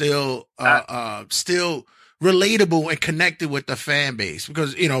guys are still relatable and connected with the fan base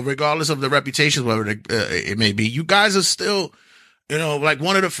because, regardless of the reputations, whatever it may be, you guys are still, like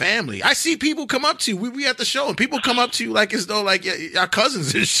one of the family. I see people come up to you. We at the show and people come up to you like as though like your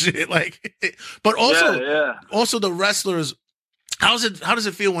cousins and shit. Like, but also the wrestlers. How does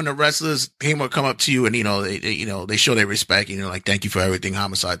it feel when the wrestlers come up to you and they show their respect and like thank you for everything,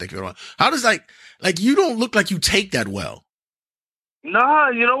 Homicide, thank you for all. How does like you don't look like you take that well? Nah,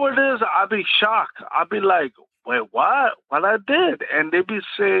 you know what it is? I'd be shocked. I'd be like, wait, what? What I did? And they be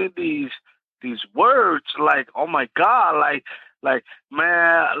saying these words like, oh my God, like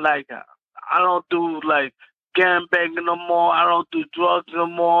man, like I don't do like gangbanging no more. I don't do drugs no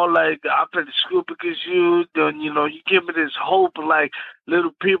more. Like I play the school because you give me this hope. Like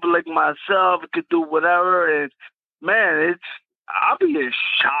little people like myself could do whatever. And man, I'll be in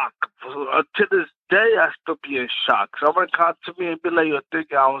shock to this day, I still be in shock. Someone come to me and be like, yo,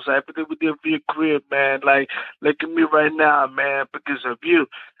 thank you. I was like, everything we did for your career, man. Like, look at me right now, man, because of you.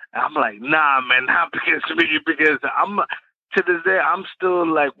 And I'm like, nah, man, not because of me, because to this day, I'm still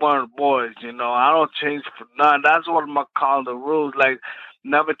like one of the boys, you know. I don't change for none. That's one of my calling the rules, like,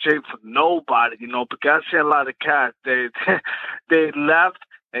 never change for nobody, you know, because I see a lot of cats, they left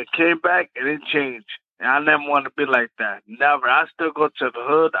and came back and didn't change. And I never want to be like that. Never. I still go to the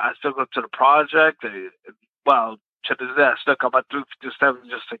hood. I still go to the project. Well, to this day, I still got my 357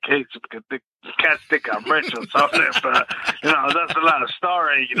 just in case because the cats think I'm rich or something. But, you know, that's a lot of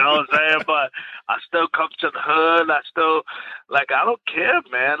story, you know what I'm saying? But I still come to the hood. I still, like, I don't care,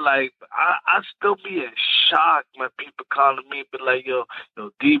 man. Like, I still be in shock when people calling me, be like, yo,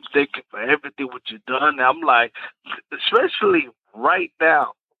 Deep, thank you for everything what you done. And I'm like, especially right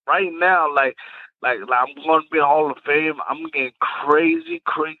now, like I'm going to be in the Hall of Fame. I'm getting crazy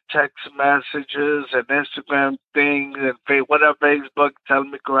text messages and Instagram things and whatever Facebook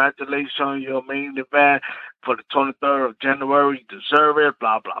telling me congratulations on your main event for the 23rd of January. You deserve it,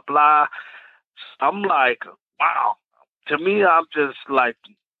 blah, blah, blah. I'm like, wow. To me, I'm just like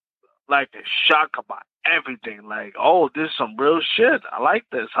in shock about everything. Like, oh, this is some real shit. I like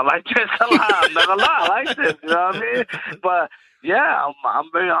this a lot. I'm not gonna lie. I like this. You know what I mean? But yeah, I'm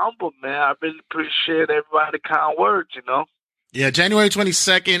very humble, man. I really appreciate everybody kind words, you know. Yeah, January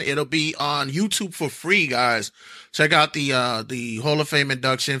 22nd, it'll be on YouTube for free, guys. Check out the Hall of Fame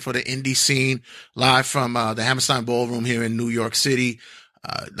induction for the indie scene live from the Hammerstein Ballroom here in New York City.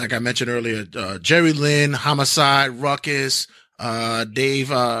 Like I mentioned earlier, Jerry Lynn, Homicide, Ruckus, Dave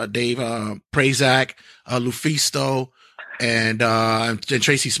Prazak, Lufisto, and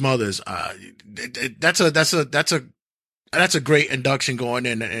Tracy Smothers. That's a great induction going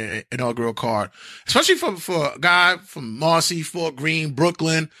in an inaugural card, especially for a guy from Marcy, Fort Greene,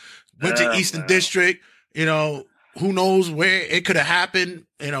 Brooklyn, went to Eastern District. You know, who knows where it could have happened?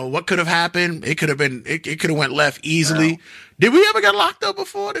 You know, what could have happened? It could have been, it could have went left easily. Yeah. Did we ever get locked up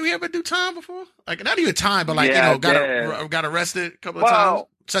before? Did we ever do time before? Like, not even time, but like, got arrested a couple of times.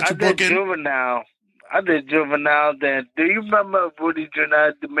 Central booking. I did juvenile then. Do you remember Rudy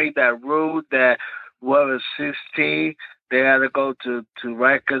Giuliani made that rule that whoever's 16, they had to go to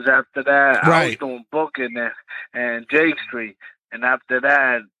Rikers after that? Right. I was doing booking and J Street. And after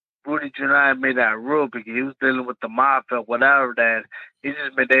that, Rudy Giuliani made that rule because he was dealing with the mafia or whatever, that he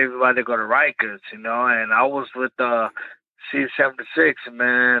just made everybody go to Rikers, you know. And I was with C76,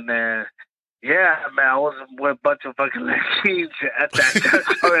 man, and yeah, man, I was with a bunch of fucking Latinos at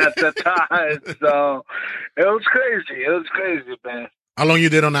that time. So it was crazy, man. How long you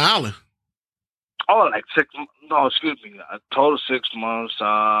did on the island? Oh, like a total 6 months.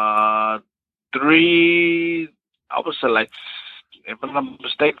 3, I would say, like, if I'm not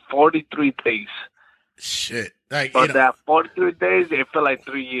mistaken, 43 days. Shit. Like, but that 43 days, it felt like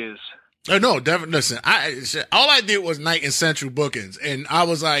 3 years. No, definitely. Listen, all I did was night and central bookings, and I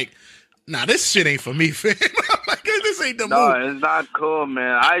was like, nah, this shit ain't for me, fam. Like, this ain't the move. No, it's not cool,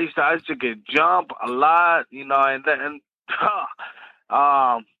 man. I used to get jumped a lot, you know, and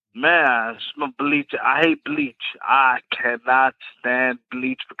man, I smell bleach. I hate bleach. I cannot stand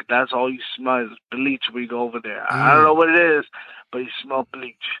bleach because that's all you smell is bleach when you go over there. I don't know what it is, but you smell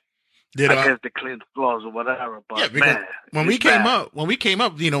bleach. I guess they clean the floors or whatever. But yeah, because man, when we came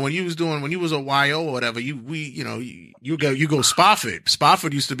up, you know, when you was a YO or whatever, you go Spofford.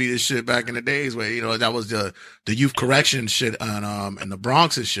 Spofford used to be this shit back in the days where, you know, that was the youth correction shit and the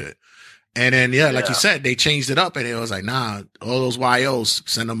Bronx and shit. And then, like you said, they changed it up and it was like, nah, all those YOs,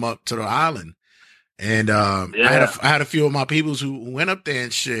 send them up to the island. And, I had a few of my peoples who went up there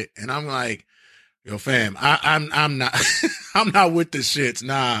and shit. And I'm like, yo, fam, I'm not, I'm not with the shits.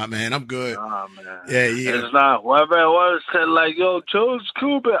 Nah, man, I'm good. Nah, man. Yeah. It's not. Whoever it was said like, yo, Joe's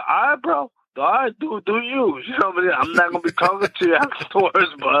cool, but bro. All right, do you. You know what I mean? I'm not going to be talking to you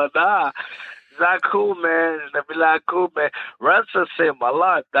afterwards, but nah. It's not cool, man. It's never not cool, man. Wrestling saved my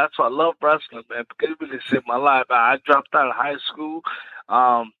life. That's why I love wrestling, man, because it really saved my life. I dropped out of high school.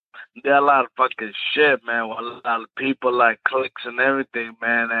 Did a lot of fucking shit, man, with a lot of people, like cliques and everything,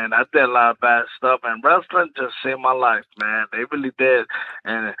 man, and I did a lot of bad stuff, and wrestling just saved my life, man. They really did,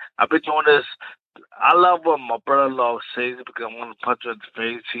 and I've been doing this. I love what my brother-in-law says because I want to punch him in the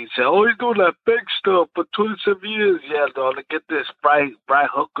face. He said, oh, he's doing that big stuff for 27 years. Yeah, dog, to get this bright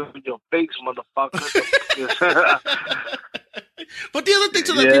hook in your face, motherfucker. But the other thing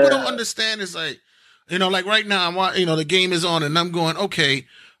too, that people don't understand is like, you know, like right now, you know, the game is on and I'm going, okay,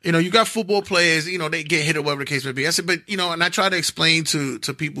 you know, you got football players, you know, they get hit or whatever the case may be. I said, but, you know, and I try to explain to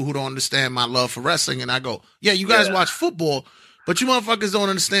people who don't understand my love for wrestling. And I go, yeah, you guys watch football, But you motherfuckers don't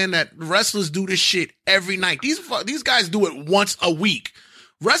understand that wrestlers do this shit every night. These guys do it once a week.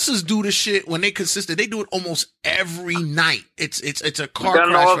 Wrestlers do this shit when they consistent. They do it almost every night. It's a car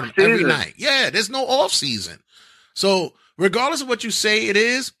crash for them every night. Yeah, there's no off season. So regardless of what you say it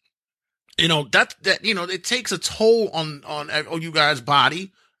is, that it takes a toll on you guys'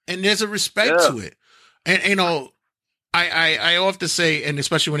 body, and there's a respect to it. And I often say, and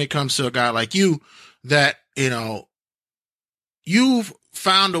especially when it comes to a guy like you, that you've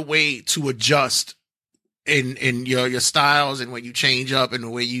found a way to adjust in your styles and when you change up and the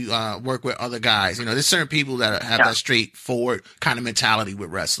way you work with other guys. There's certain people that have that straightforward kind of mentality with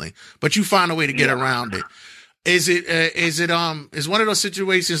wrestling, but you find a way to get around it. Is one of those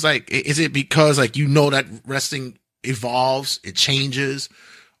situations like, is it because like that wrestling evolves, it changes,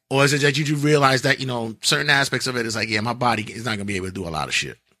 or is it that you do realize that certain aspects of it is like, yeah, my body is not gonna be able to do a lot of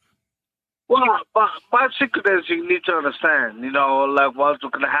shit? Well, but basically, you need to understand, like what's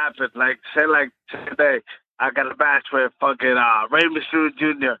going to happen. Like, say, like today, I got a match with fucking Rey Mysterio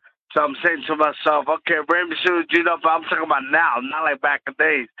Jr. So I'm saying to myself, okay, Rey Mysterio Jr., but I'm talking about now, not like back in the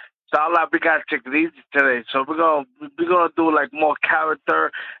days. So I'm like, we gotta take it easy today. So we're gonna do like more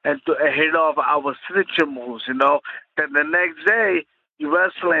character and hit off our signature moves, Then the next day, you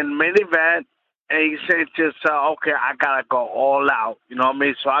wrestle in main event. And you say to yourself, okay, I gotta go all out. You know what I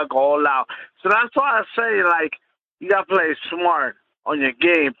mean? So I go all out. So that's why I say, like, you gotta play smart on your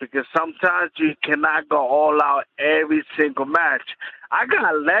game, because sometimes you cannot go all out every single match. I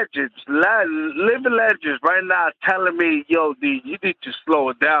got legends, living legends right now telling me, yo, D, you need to slow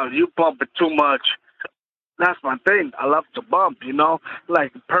it down. You bumping too much. That's my thing. I love to bump,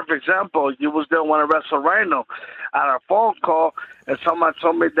 Like, perfect example, you was there when I wrestled Rhino. I had a phone call, and someone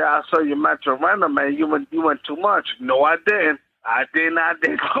told me that I saw you match with Rhino, man. You went too much. No, I didn't. I did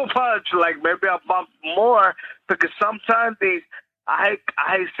too much. Like, maybe I bumped more, because sometimes I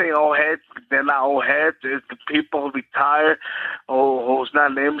hate saying old heads. They're not old heads. It's the people who retire, who's not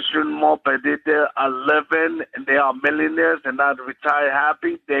in the industry anymore, but they're a living and they are millionaires. They're not retired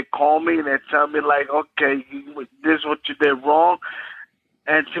happy. They call me and they tell me, like, okay, this is what you did wrong.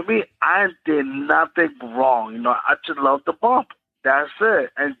 And to me, I did nothing wrong. I just love the bump. That's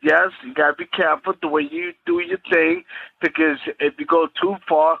it. And yes, you got to be careful the way you do your thing, because if you go too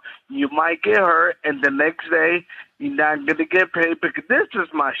far, you might get hurt, and the next day, you're not going to get paid, because this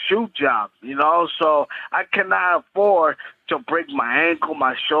is my shoe job, so I cannot afford to break my ankle,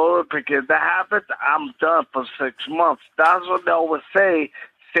 my shoulder, because that happens, I'm done for 6 months. That's what they always say,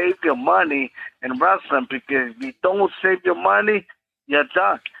 save your money in wrestling, because if you don't save your money, you're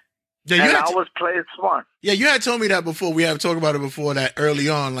done. Yeah, and I always play it smart. Yeah, you had told me that before. We have talked about it before, that early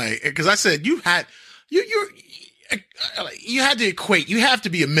on, like, because I said you had to equate. You have to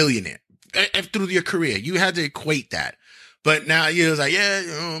be a millionaire through your career. You had to equate that. But now you was like,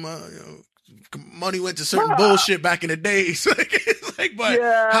 money went to certain bullshit back in the days. It's like, but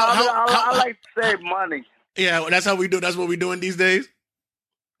yeah, I like to save money. Yeah, well, that's how we do. That's what we're doing these days.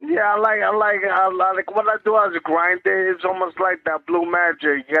 Yeah, I like what I do as a grinder. It's almost like that Blue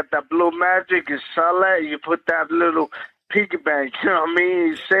Magic. You got that Blue Magic, you sell it, you put that little piggy bank, you know what I mean?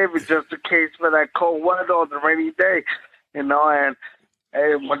 You save it just in case for that cold weather or the rainy day, and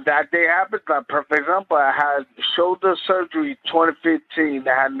when that day happens, like, perfect example, I had shoulder surgery 2015.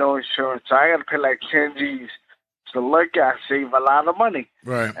 I had no insurance, so I got to pay like 10 G's. So look, I saved a lot of money.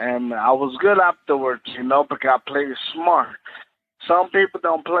 Right. And I was good afterwards, because I played smart. Some people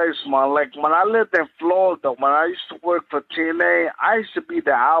don't play smart. Like, when I lived in Florida, when I used to work for TNA, I used to be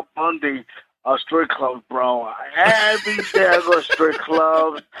the Al Bundy of strip clubs, bro. Every day I go to strip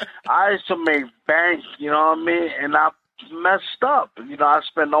clubs. I used to make bank, you know what I mean? And I messed up. I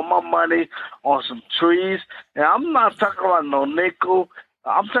spent all my money on some trees. And I'm not talking about no nickel.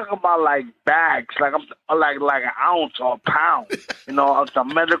 I'm talking about like bags, like an ounce or a pound, of the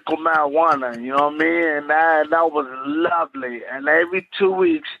medical marijuana, you know what I mean? And that was lovely. And every 2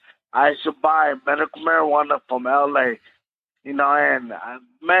 weeks, I used to buy medical marijuana from LA, and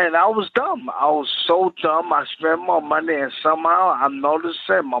man, I was dumb. I was so dumb. I spent more money, and somehow I'm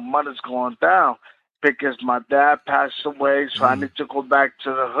noticing my money's going down because my dad passed away, so I need to go back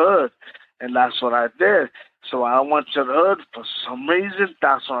to the hood, and that's what I did. So I went to the hood. For some reason,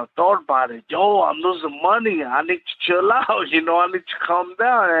 that's when I thought about it. Yo, I'm losing money. I need to chill out. I need to calm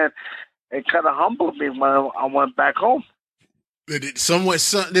down. And it kind of humbled me when I went back home. There's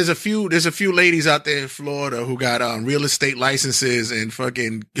a few ladies out there in Florida who got real estate licenses and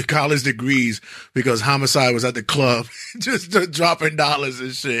fucking college degrees because Homicide was at the club just dropping dollars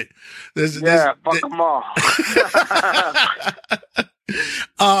and shit. Fuck them all.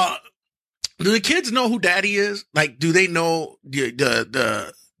 Do the kids know who Daddy is? Like, do they know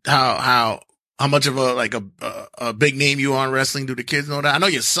how much of a big name you are in wrestling? Do the kids know that? I know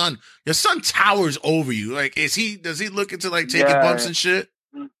your son towers over you. Like, does he look into like taking bumps and shit?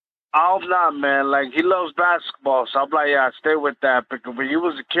 I hope not, man. Like, he loves basketball, so I'm like, yeah, stay with that. Because when he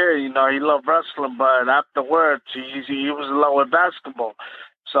was a kid, you know, he loved wrestling, but afterwards, he was in love with basketball.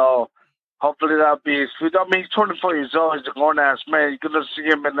 So hopefully that'll be his future. I mean, he's 24 years old. He's a grown-ass man. You're going to see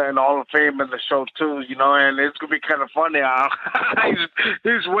him in the Hall of Fame in the show, too, you know, and it's going to be kind of funny.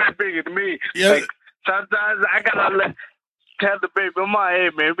 He's way bigger than me. Yeah. Like, sometimes I got to tell the baby, Mama, hey,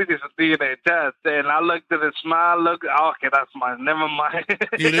 man, we did some DNA test. And I looked at his smile, okay, that's mine. Never mind.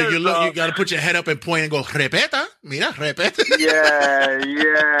 You got to put your head up and point and go, repeta, mira, repeta.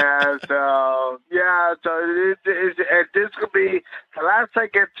 So this could be, the last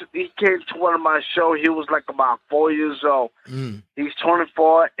he came to one of my shows, he was like about 4 years old. He's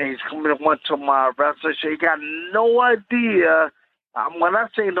 24, and he's coming to my wrestling show. He got no idea. When I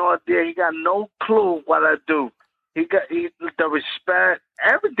say no idea, he got no clue what I do. He got the respect,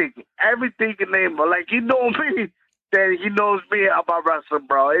 everything you name it. Like, he know me, then he knows me about wrestling,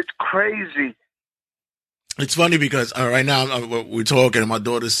 bro. It's crazy. It's funny because right now we're talking, and my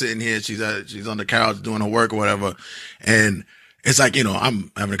daughter's sitting here. She's on the couch doing her work or whatever, and it's like, you know,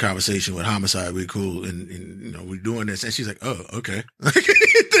 I'm having a conversation with Homicide. We're cool, and you know, we're doing this, and she's like, "Oh, okay." Like,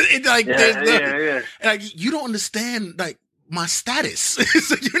 you don't understand, like, my status.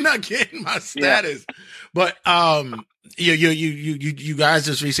 So you're not getting my status. But you guys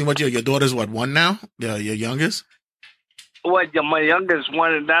just recently, what, your daughter's what, 1 now? Your youngest? Well, my youngest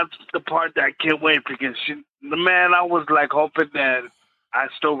one, and that's the part that I can't wait, because I was like hoping that I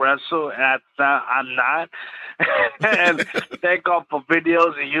still wrestle, and I'm not. And thank God for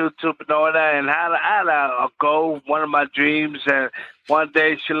videos and YouTube and all that. And I had a goal, one of my dreams, and one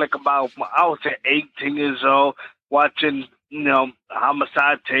day she like about, I would say 18 years old, watching, you know,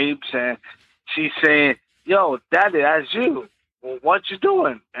 Homicide tapes, and she's saying, "Yo, Daddy, that's you. Well, what you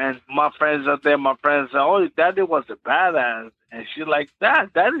doing?" And my friends out there, say, "Oh, Daddy was a badass." And she's like, that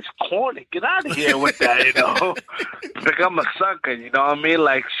is corny. Get out of here with that, you know. Like, I'm a sucker, you know what I mean?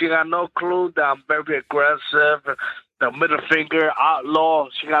 Like, she got no clue that I'm very aggressive, the middle finger, outlaw.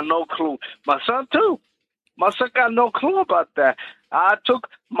 She got no clue. My son, too. My son got no clue about that. My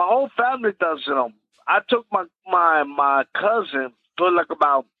whole family does, you know. I took my cousin, like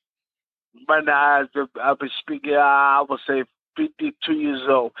about, right now, I've been speaking, I would say 52 years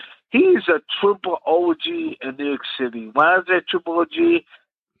old. He's a triple OG in New York City. When I say triple OG,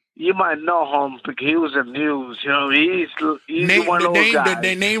 you might know him because he was in the news. You know, he's one of those guys.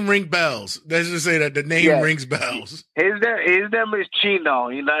 The name rings bells. Let's just say that the name rings bells. His name is Chino.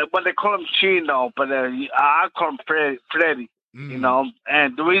 You know, but they call him Chino, but I call him Freddy. You know,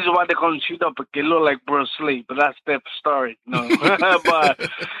 and the reason why they call him Chino because he look like Bruce Lee, but that's their story. You know? But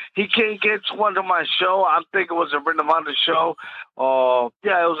he can't get to one of my show. I think it was a Ring of Honor show. It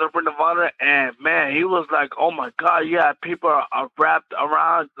was a Ring of Honor, and man, he was like, "Oh my God, yeah, people are wrapped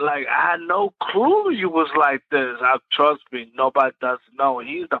around." Like, I had no clue you was like this. Trust me, nobody doesn't know.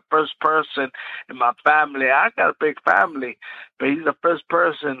 He's the first person in my family. I got a big family, but he's the first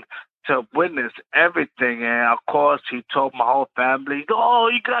person to witness everything. And of course, he told my whole family, "Oh,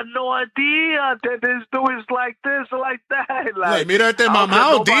 you got no idea that this dude is like this or like that." Like, mira, este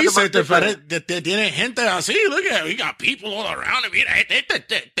mamado dice, tiene gente así. Look at him. He got people all around him. Mira,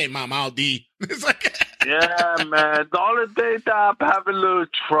 este mamado D. It's like, yeah, man. The only thing that I'm having little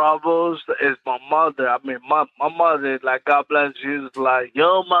troubles is my mother. I mean, my mother, like, God bless you, is like,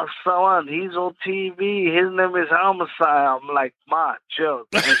 "Yo, my son, he's on TV. His name is Homicide." I'm like, "Ma, chill."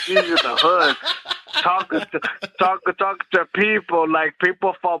 And she's in the hood talking to people, like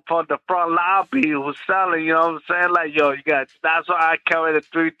people from the front lobby who's selling, you know what I'm saying? Like, "Yo, that's why I carry the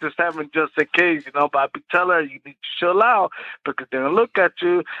 3 to 7 just in case, you know." But I be telling her, you need to chill out because they're going to look at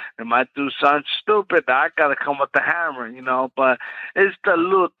you. They might do something stupid. I got to come with the hammer, you know. But it's the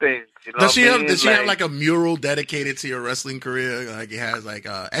little things, you know. Does she have like a mural dedicated to your wrestling career? Like, it has like,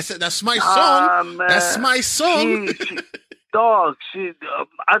 that's my song. That's my song. Dog,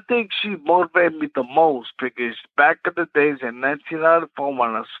 I think she motivated me the most because back in the days in 1994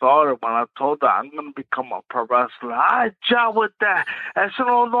 when I started, when I told her I'm going to become a pro wrestler, I job with that.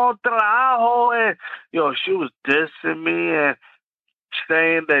 Eso no trabajo. And, she was dissing me and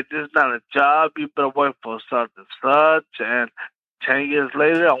saying that this is not a job, you better work for such and such. And 10 years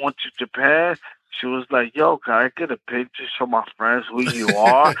later, I went to Japan. She was like, "Yo, can I get a picture? Show my friends who you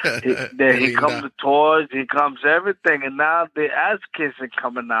are." Then he comes to toys, he comes everything, and now the ass kissing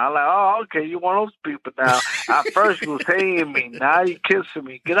coming out. I'm like, oh, okay, you one of those people now. At first you was hating me, now you kissing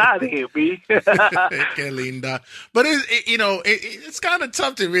me. Get out of here, B. Que linda. But it's kind of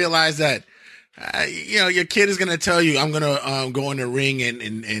tough to realize that. Your kid is gonna tell you, "I'm gonna go in the ring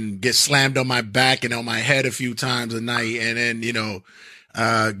and get slammed on my back and on my head a few times a night, and then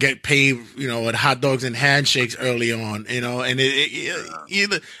get paid with hot dogs and handshakes early on, and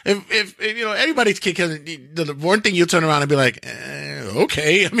if anybody's kid, the one thing you'll turn around and be like,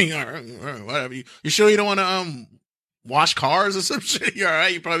 okay, I mean, whatever. You sure you don't want to wash cars or some shit? You're all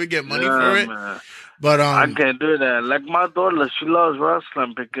right. You probably get money for it." Man. But I can't do that. Like my daughter, she loves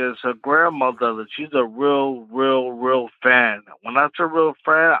wrestling because her grandmother, she's a real fan. When I say real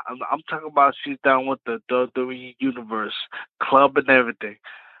fan, I'm talking about she's down with the WWE Universe club and everything.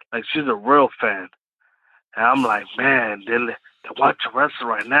 Like she's a real fan. And I'm like, man, they're watching wrestling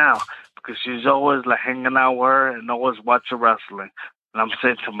right now because she's always like hanging out with her and always watching wrestling. And I'm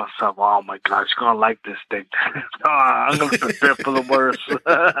saying to myself, oh my God, she's gonna like this thing. I'm gonna prepare for the worst.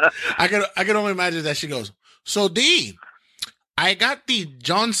 I can only imagine that she goes, "So D, I got the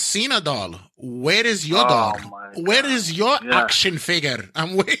John Cena doll. Where is your doll? Where is your action figure?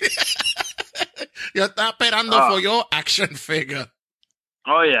 I'm waiting." Yo está esperando for your action figure.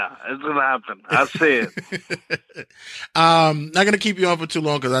 Oh yeah, it's gonna happen. I see it. Not gonna keep you on for too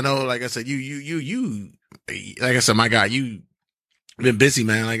long because I know, like I said, you, like I said, my God, you been busy,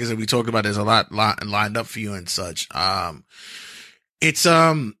 man. Like I said, we talked about there's a lot lined up for you and such. It's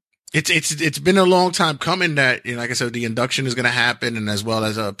been a long time coming that, like I said, the induction is going to happen, and as well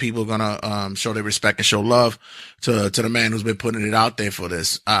as people are going to show their respect and show love to the man who's been putting it out there for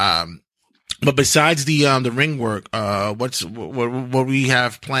this. But besides the ring work, what we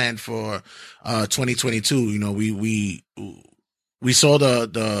have planned for 2022? We saw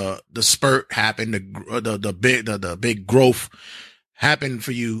the spurt happen, the big growth happen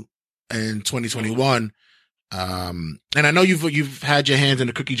for you in 2021. And I know you've had your hands in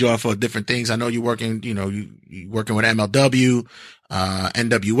the cookie jar for different things. I know you're working, you working with MLW,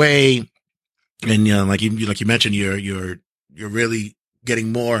 NWA, and like you mentioned, you're really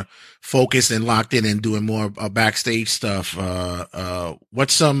getting more focused and locked in and doing more backstage stuff.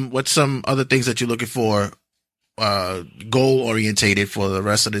 What's some other things that you're looking for, goal orientated for the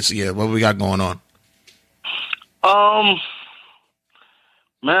rest of this year? What we got going on?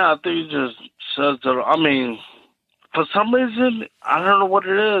 Man, I think you just said that. I mean, for some reason, I don't know what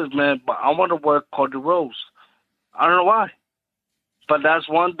it is, man, but I want to work Cody Rhodes. I don't know why. But that's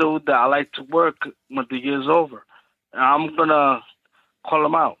one dude that I like to work when the year's over. And I'm going to call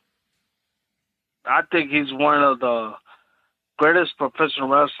him out. I think he's one of the greatest professional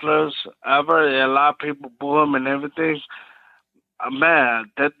wrestlers ever. And a lot of people boo him and everything.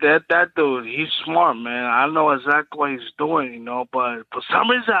 Man, that dude, he's smart, man. I know exactly what he's doing, but for some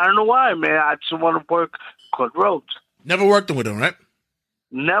reason, I don't know why, man. I just want to work Cody Rhodes. Never worked with him, right?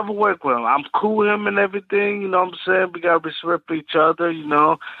 Never worked with him. I'm cool with him and everything, you know what I'm saying? We got to respect for each other,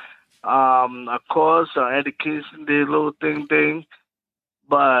 Of course, Eddie Kingston did a little thing.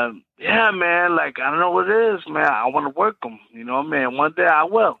 But, yeah, man, like, I don't know what it is, man. I want to work him, man. One day I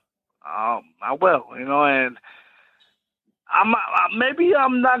will. I will, and maybe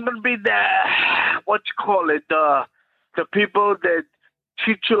I'm not going to be that, the people that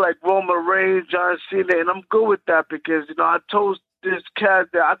treat you like Roman Reigns, John Cena, and I'm good with that because, I told this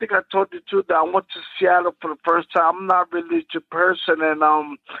cat that, I think I told you too, that I went to Seattle for the first time. I'm not a religious person, and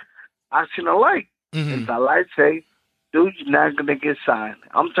I seen a light. Mm-hmm. And the light say, dude, you're not going to get signed.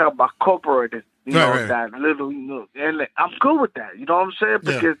 I'm talking about corporate. That little, and I'm cool with that, you know what I'm saying?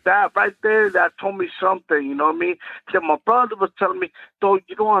 Because that right there, that told me something, you know what I mean? Because my brother was telling me, though,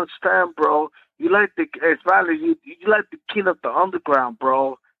 you don't understand, bro. You like the king of the underground,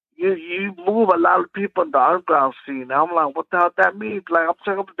 bro. You move a lot of people in the underground scene. I'm like, what the hell that means? Like, I'm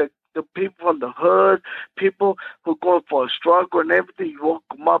talking about the people from the hood, people who going for a struggle and everything. You woke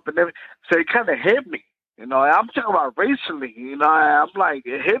them up and everything. So it kind of hit me. I'm talking about racially, I'm like,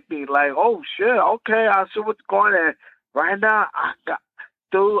 it hit me like, oh shit, okay, I see what's going on. Right now, I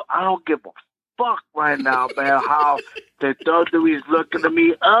don't give a fuck right now, man, how the WWE's looking at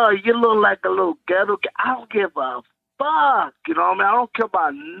me. Oh, you look like a little ghetto. I don't give a fuck, you know what I mean? I don't care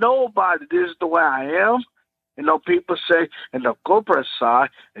about nobody. This is the way I am. People say, in the corporate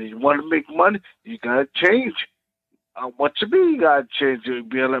side, and you want to make money, you got to change. What you mean you gotta change it?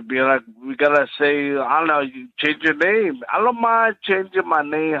 Be like, we gotta say, I don't know, you change your name. I don't mind changing my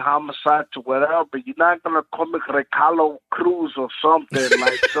name, Homicide, to whatever, but you're not gonna call me Ricardo Cruz or something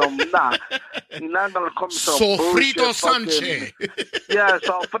like some, nah. You're not gonna call me some Sofrito bullshit Sanchez. yeah,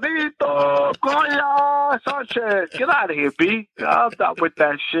 Sofrito, Goya Sanchez. Get out of here, B. I'm not with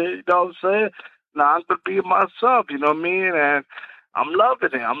that shit, you know what I'm saying? Nah, I'm gonna be myself, you know what I mean? And I'm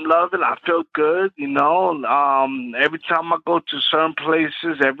loving it. I feel good, you know. Every time I go to certain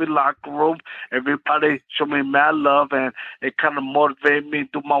places, every locker room, everybody show me mad love, and it kind of motivates me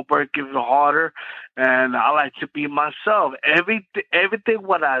to do my work even harder. And I like to be myself. Everything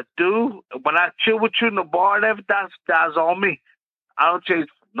what I do, when I chill with you in the bar and everything, that's all me. I don't change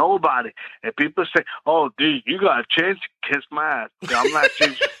for nobody. And people say, "Oh, dude, you gotta change." Kiss my ass. I'm not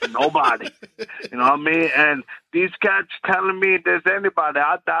changing for nobody. You know what I mean? And these cats telling me if there's anybody,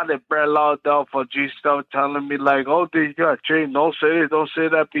 I thought that Brett Lauderdale for G-Star telling me like, "Oh, dude, you gotta change. Don't say this. Don't say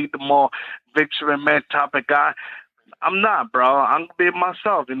that. Be the more victory man type of guy." I'm not, bro. I'm gonna be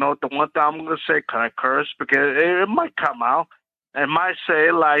myself. You know, the one thing I'm gonna say, can I curse? Because it might come out. It might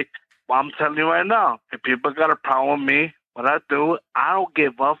say like, well, I'm telling you right now, if people got a problem with me, what I do, I don't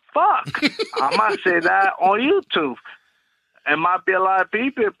give a fuck. I might say that on YouTube. It might be a lot of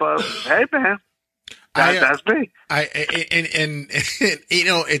people, but hey, man, that's me. And you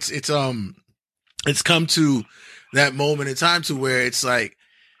know, it's come to that moment in time to where it's like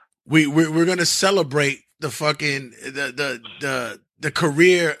we're gonna celebrate the fucking the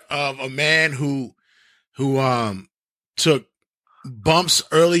career of a man who took bumps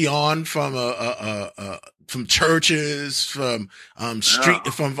early on from from churches, from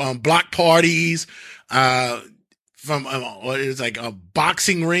from block parties, from what is like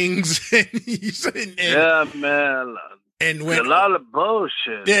boxing rings, yeah, man. And when a lot of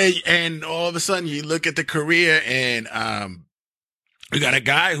bullshit. Yeah, and all of a sudden you look at the career, and we got a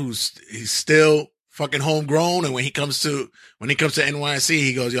guy he's still fucking homegrown, and when he comes to NYC,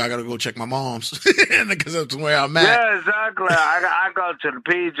 he goes, "Yo, I gotta go check my mom's," because that's where I'm at. Yeah, exactly. I go to the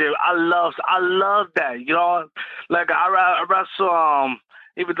PJ. I love that. You know, like I wrestle.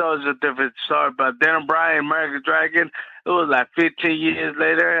 Even though it's a different story, but Daniel Bryan, American Dragon, it was like 15 years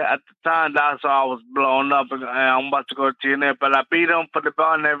later. At the time, that's how I was blown up, and I'm about to go to TNA. But I beat him for the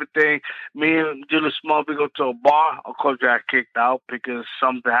belt and everything. Me and Julius Smoke, we go to a bar. Of course, we got kicked out because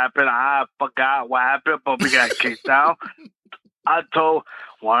something happened. I forgot what happened, but we got kicked out. I told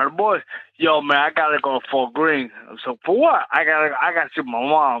one of the boys, "Yo, man, I gotta go to Fort Greene." So for what? I gotta see my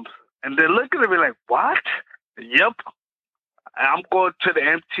mom. And they're looking at me like, "What?" Yep. I'm going to the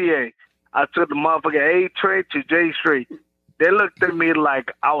MTA. I took the motherfucking A train to J Street. They looked at me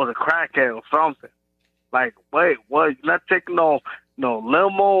like I was a crackhead or something. Like, wait, what? You're not taking no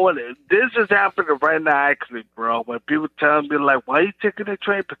limo? This is happening right now, actually, bro. When people tell me, like, why are you taking the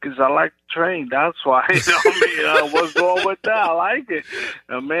train? Because I like the train. That's why. You know what I mean? What's wrong with that? I like it.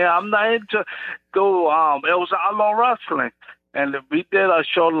 I mean, I'm not into go. It was outlaw wrestling. And we did a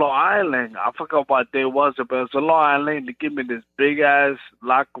show in Long Island. I forgot what day it was, but it was in Long Island. They give me this big-ass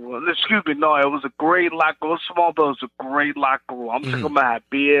locker room. Excuse me, no, it was a great locker room. It was small, but it was a great locker room. I'm talking about I had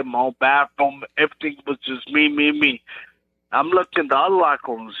beer, my own bathroom. Everything was just me. I'm looking, the other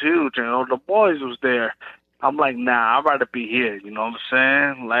locker room was huge, and all the boys was there. I'm like, nah, I'd rather be here. You know what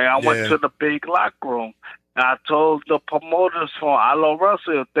I'm saying? Like, I went to the big locker room. And I told the promoters for I Love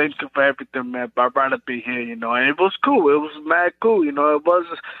Russell, thank you for everything, man, but I'd rather be here, you know. And it was cool. It was mad cool, you know. It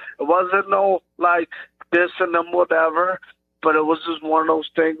wasn't no, like, this and them, whatever. But it was just one of those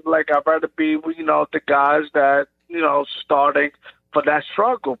things, like, I'd rather be, you know, the guys that, you know, starting for that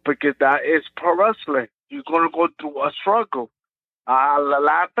struggle, because that is pro wrestling. You're going to go through a struggle. I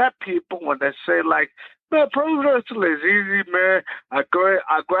laugh at people when they say, like, man, pro wrestling is easy, man. I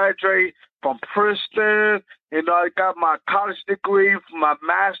graduate from Princeton. You know, I got my college degree, my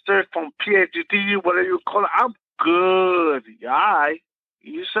master's from PhD, whatever you call it. I'm good. All right.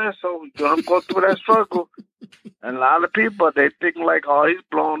 You said so. You're going to go through that struggle. And a lot of people, they think like, oh, he's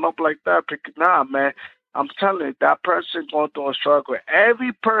blowing up like that. Nah, man. I'm telling you, that person going through a struggle.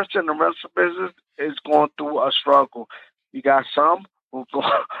 Every person in the wrestling business is going through a struggle. You got some who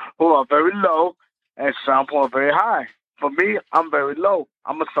are very low and some who are very high. For me, I'm very low.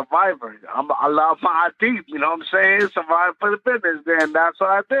 I'm a survivor. I love my ID. You know what I'm saying? Survive for the business. And that's what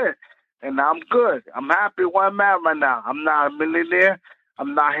I did. And I'm good. I'm happy where I'm at right now. I'm not a millionaire.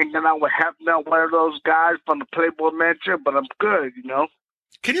 I'm not hanging out with Hefner, one of those guys from the Playboy Mansion, but I'm good, you know?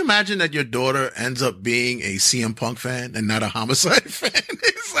 Can you imagine that your daughter ends up being a CM Punk fan and not a Homicide fan?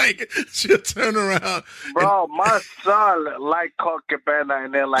 It's like she'll turn around. Bro, my son like Colt Cabana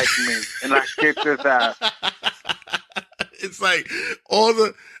and they like me. And I kicked his ass. It's like all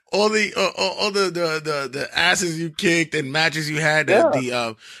the asses you kicked and matches you had.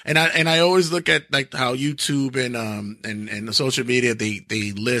 And I always look at like how YouTube and the social media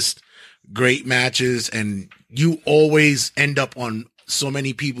they list great matches, and you always end up on so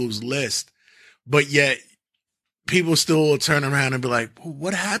many people's list, but yet people still will turn around and be like,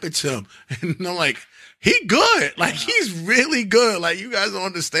 what happened to him? And I'm like, he good. Like, he's really good. Like, you guys don't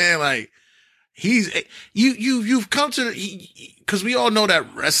understand. Like, you've come to, because we all know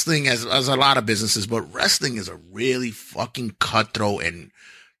that wrestling as a lot of businesses, but wrestling is a really fucking cutthroat, and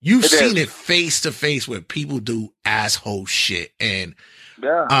you've seen it face to face where people do asshole shit. And,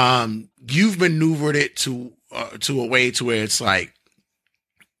 you've maneuvered it to a way to where it's like,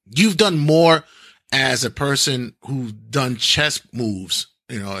 you've done more as a person who's done chess moves.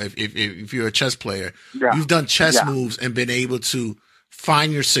 You know, if you're a chess player, you've done chess moves and been able to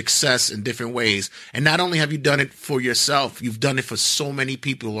find your success in different ways. And not only have you done it for yourself, you've done it for so many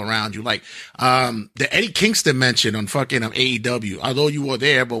people around you. Like, the Eddie Kingston mentioned on fucking AEW, although you were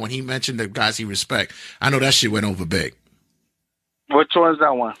there, but when he mentioned the guys he respect, I know that shit went over big. Which one's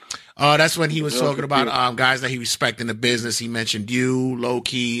that one? That's when he was talking about guys that he respect in the business. He mentioned you,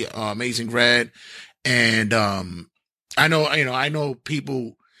 Low-Key, Amazing Red, and I know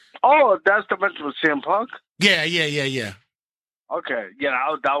people. Oh, that's the mention with CM Punk? Yeah. Okay,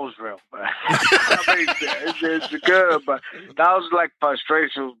 that was real. I mean, it's good, but that was like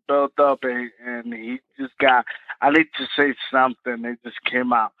frustration built up, and he just got. I need to say something. It just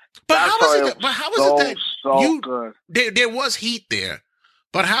came out. But how was it that good? There was heat there,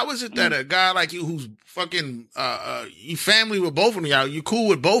 but how is it that a guy like you, who's fucking you family with both of them, you cool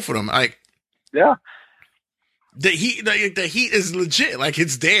with both of them, like the heat is legit, like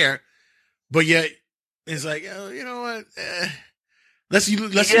it's there, but yet it's like, oh, you know what? Let's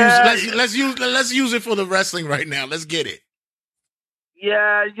use it for the wrestling right now. Let's get it.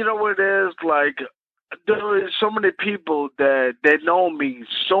 Yeah, you know what it is, like. There is so many people that know me.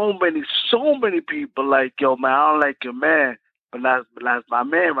 So many people like, yo, man, I don't like your man, but that's my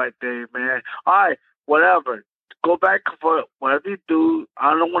man right there, man. All right, whatever. Go back for whatever you do.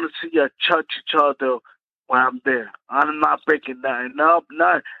 I don't want to see you touch each other when I'm there. I'm not breaking nothing up.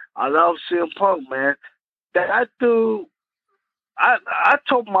 Nothing. I love CM Punk, man. That dude. I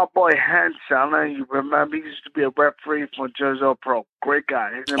told my boy Hanson, I don't know if you remember, he used to be a referee for Jersey Pro. Great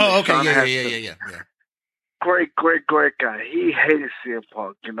guy. Oh, okay, yeah. Great guy. He hated CM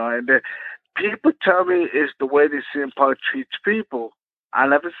Punk, you know, and then people tell me it's the way that CM Punk treats people. I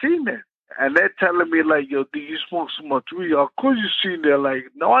never seen it. And they're telling me, like, yo, do you smoke so much weed? Of course you seen it. Like,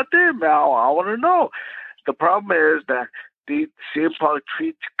 no, I didn't, man. I want to know. The problem is that the CM Punk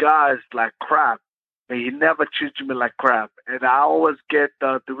treats guys like crap, but he never treats me like crap. And I always get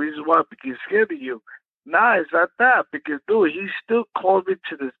the reason why, because he's scared of you. Nah, it's not that. Because, dude, he still calls me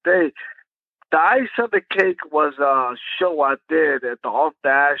to this day. The Ice on the Cake was a show I did at the Off the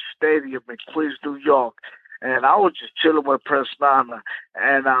Ash Stadium in Queens, New York, and I was just chilling with Prince Nana,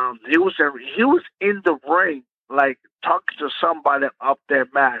 and he was in the ring, like talking to somebody up their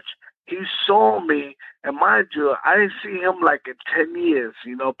match. He saw me, and mind you, I didn't see him like in 10 years,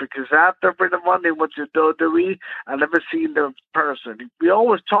 you know, because after Freedom Monday went to WWE, I never seen him in person. We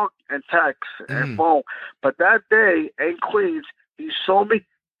always talk and text and phone, but that day in Queens, he saw me.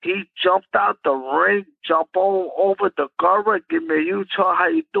 He jumped out the ring, jumped all over the guard, give me a huge hug. How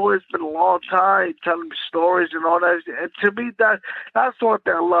you doing? It's been a long time. He telling me stories and all that. And to me, that's one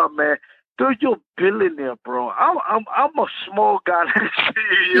thing I love, man. Dude, you're a billionaire, bro. I'm a small guy.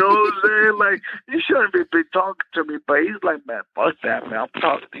 You know what I'm saying? Like, you shouldn't be talking to me, but he's like, man, fuck that, man. I'm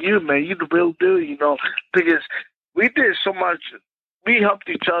talking to you, man. You the real deal, you know, because we did so much. We helped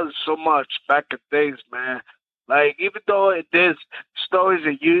each other so much back in days, man. Like, even though there's stories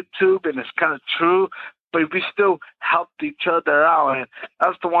on YouTube and it's kind of true, but we still helped each other out. And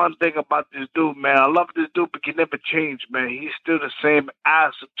that's the one thing about this dude, man. I love this dude, but he never changed, man. He's still the same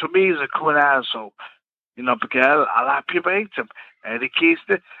asshole. To me, he's a cool asshole, you know, because a lot of people hate him. Eddie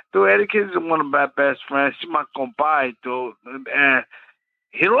Kingston, dude, Eddie Kingston is one of my best friends. She's my compadre, dude. And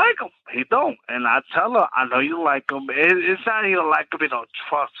he don't like him. He don't. And I tell her, I know you like him. It's not you don't like him, you don't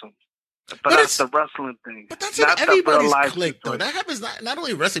trust him. But that's the wrestling thing. But that's in everybody's clique, though. That happens not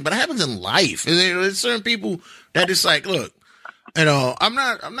only wrestling, but it happens in life. There's certain people that it's like, look, you know, I'm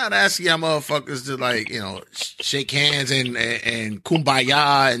not asking y'all motherfuckers to, like, you know, shake hands and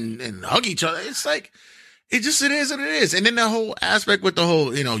kumbaya and hug each other. It's like, it is what it is. And then the whole aspect with the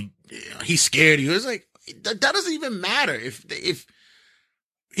whole, you know, he's scared of you. It's like, that doesn't even matter if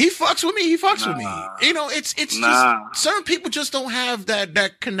He fucks with me. He fucks with me. You know, it's just certain people just don't have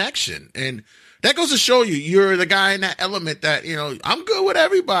that connection, and that goes to show you're the guy in that element that, you know, I'm good with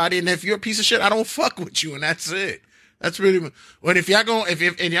everybody, and if you're a piece of shit, I don't fuck with you, and that's it. That's really. But if y'all gonna if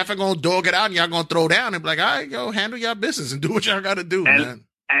y'all gonna dog it out and y'all gonna throw down and be like, all right, yo, handle your business and do what y'all got to do, man.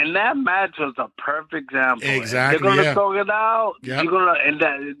 And that match was a perfect example. Exactly. If you're gonna throw it out. Yep. You're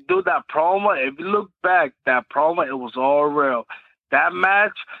gonna do that promo. If you look back, that promo, it was all real. That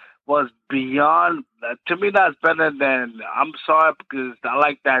match was beyond. To me, that's better than. I'm sorry because I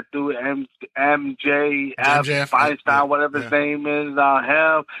like that dude MJF Feinstein, whatever his name is.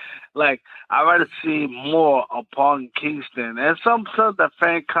 Him. Like, I'd rather see more upon Kingston. And some the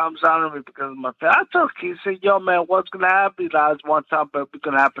fan comes out of me because of my fan. I told Kingston, yo, man, what's going to happen? That was one time, but it's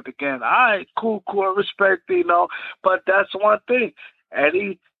going to happen again. All right, cool, I respect, you know. But that's one thing.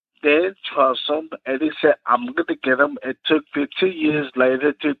 Eddie didn't trust him. Eddie said, I'm going to get him. It took 15 years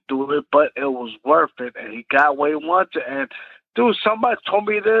later to do it, but it was worth it. And he got what he wanted. And, dude, somebody told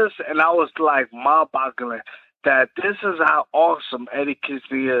me this, and I was like, mind-boggling. That this is how awesome Eddie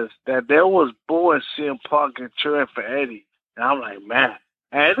Kingston is. That there was booing CM Punk and cheering for Eddie. And I'm like, man.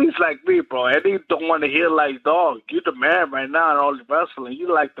 And Eddie's like me, bro. Eddie don't want to hear like, dog, you the man right now in all the wrestling.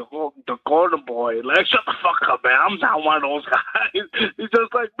 You like the golden boy. Like, shut the fuck up, man. I'm not one of those guys. He's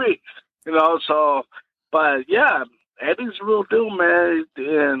just like me. You know, so, but yeah, Eddie's a real deal, man.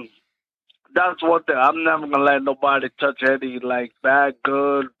 And that's one thing. I'm never going to let nobody touch Eddie like bad,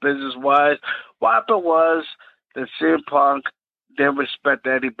 good, business-wise. What happened was, that CM Punk didn't respect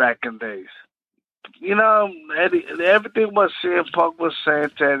Eddie back in days. You know, Eddie, everything what CM Punk was saying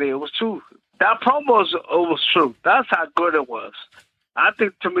to Eddie, it was true. That promo was true. That's how good it was. I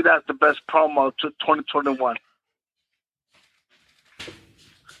think, to me, that's the best promo to 2021.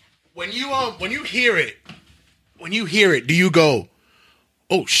 When you hear it, do you go,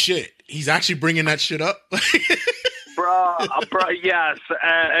 oh shit, he's actually bringing that shit up? Bro, yes,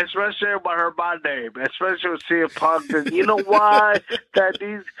 especially about her by name, especially with CM Punk. You know why that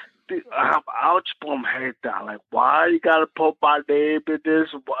I'll just put them head down. Like, why you gotta put my name in this?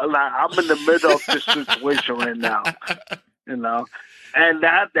 Like, I'm in the middle of this situation right now, you know. And they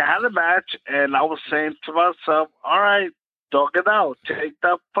had a match, and I was saying to myself, all right, talk it out, take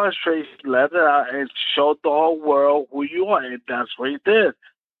that frustration, let it out, and show the whole world who you are. And that's what he did.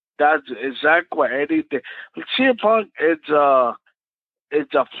 That's exactly what Eddie did. CM Punk it's a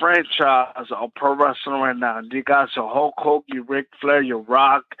franchise of pro wrestling right now. You got your Hulk Hogan, your Ric Flair, your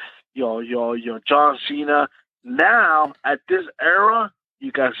Rock, your John Cena. Now, at this era,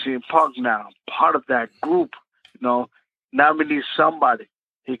 you got CM Punk now, part of that group. You know, now we need somebody.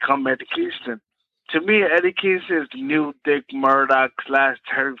 He come Eddie Kingston. To me, Eddie Kingston is the new Dick Murdoch /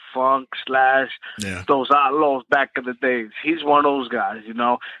 Terry Funk / those outlaws back in the days. He's one of those guys, you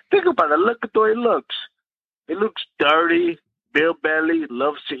know. Think about it. Look at the way he looks. He looks dirty, Bill Belly,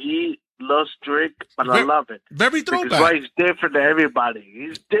 loves to eat, loves to drink, but I love it. Very throwback. Because why he's different than everybody.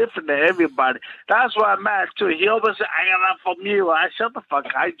 He's different than everybody. That's why I'm mad, too. He always said, I got that from you. I shut the fuck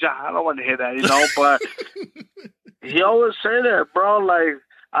up. I don't want to hear that, you know, but he always say that, bro, like,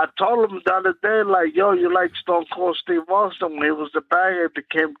 I told him the other day, like, yo, you like Stone Cold Steve Austin when he was the bagger, it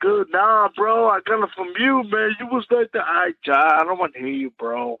became good. Nah, bro, I got it from you, man. You was like that. I don't want to hear you,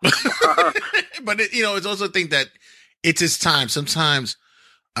 bro. But, it's also a thing that it's his time. Sometimes,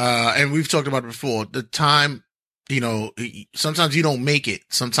 and we've talked about it before, the time, sometimes you don't make it.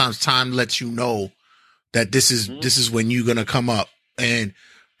 Sometimes time lets you know that this is when you're going to come up. And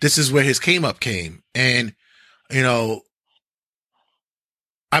this is where his came up came. And,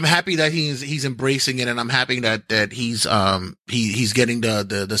 I'm happy that he's embracing it, and I'm happy that he's getting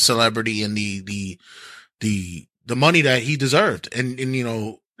the celebrity and the money that he deserved. And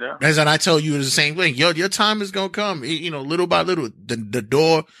as I tell you the same thing, your time is gonna come. Little by little, the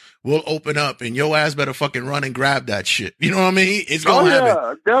door will open up, and your ass better fucking run and grab that shit. You know what I mean? It's gonna happen.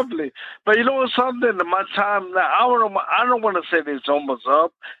 Yeah, definitely. But you know what's something? My time now, I don't want to say that it's almost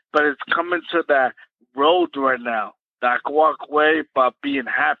up, but it's coming to that road right now. That I can walk away by being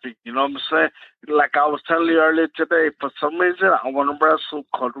happy. You know what I'm saying? Like I was telling you earlier today, for some reason, I want to wrestle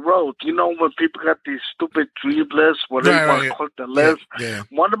Code Road. You know when people got these stupid dream lists, where they want to call the list? Yeah.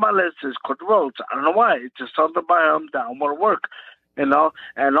 One of my lists is Code Road. I don't know why. It's just something about him that I want to work. And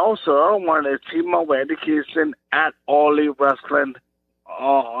also, I want to team up with Eddie Kingston at All Elite Wrestling.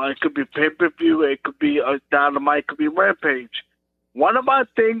 It could be pay-per-view. It could be Dynamite. It could be Rampage. One of my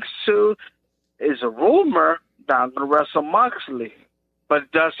things, too, is a rumor that I'm going to wrestle Moxley. But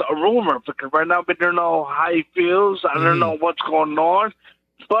that's a rumor, because right now we don't know how he feels. I don't know what's going on.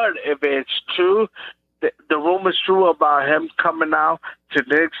 But if it's true, the rumor's true about him coming out to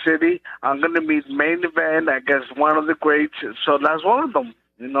Nick City. I'm going to meet main event against one of the greats. So that's one of them,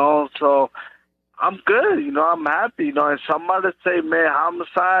 you know. So I'm good, you know. I'm happy, you know. And somebody say, man,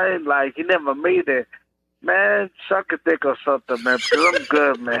 Homicide, like, he never made it. Man, suck a dick or something, man, because I'm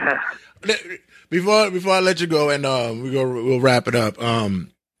good, man. Before I let you go and we'll wrap it up.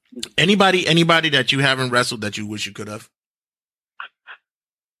 Anybody that you haven't wrestled that you wish you could have?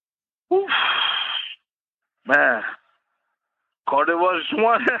 Oof. Man, Cody was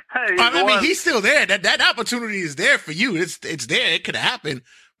one. I mean, he's still there. That opportunity is there for you. It's there. It could happen.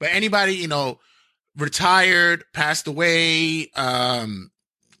 But anybody, you know, retired, passed away,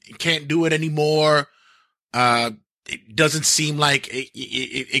 can't do it anymore. It doesn't seem like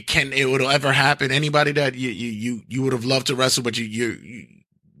it would ever happen. Anybody that you would have loved to wrestle, but you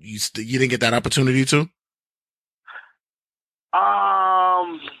didn't get that opportunity to?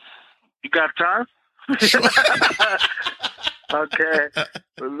 You got time? Sure. Okay. That's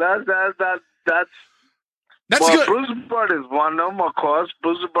well, good. Bruce Bud is one of them, of course.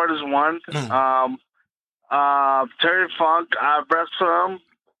 Bruce Bud is one. Terry Funk, I wrestle him,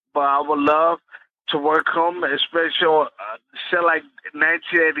 but I would love to work him, especially say like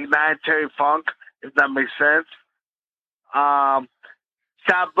 1989 Terry Funk, if that makes sense.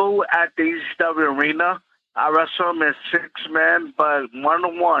 Sabu at the ECW Arena. I wrestle him in 6-man, but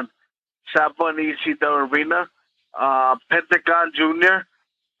 1-on-1. Sabu in the ECW Arena. Pentagon Jr.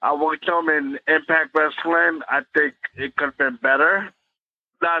 I worked him in Impact Wrestling. I think it could have been better.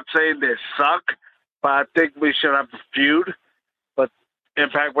 Not saying they suck, but I think we should have a feud. But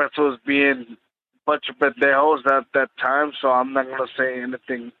Impact Wrestling was being a bunch of pendejos at that time, so I'm not going to say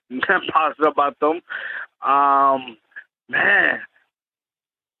anything positive about them. Man,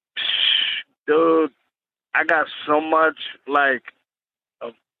 dude, I got so much, like,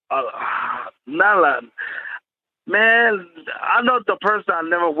 man, I know the person I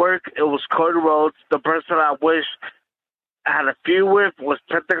never worked, it was Cody Rhodes. The person I wish I had a feud with was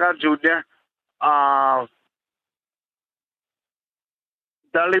Pentagon Jr.,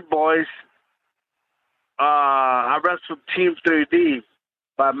 Dudley Boys. I wrestled Team 3D,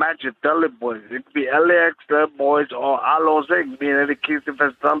 but imagine Dudley Boys. It could be LAX, Dudley Boys, or Aloe Zing, being any case if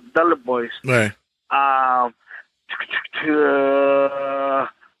it's Dudley Boys. Right. I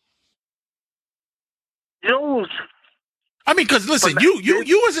mean, because listen,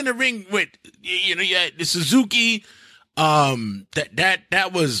 you was in the ring with, you know, you had the Suzuki.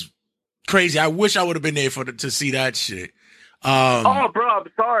 That was crazy. I wish I would have been there to see that shit. Oh, bro, I'm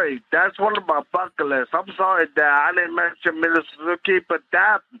sorry. That's one of my bucket lists. I'm sorry that I didn't mention Mr. Suzuki, but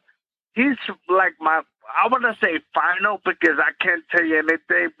he's like I want to say final because I can't tell you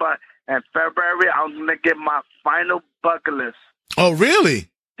anything, but in February, I'm going to get my final bucket list. Oh, really?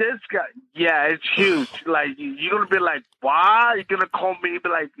 This guy, yeah, it's huge. Like, you're going to be like, why? You're going to call me, be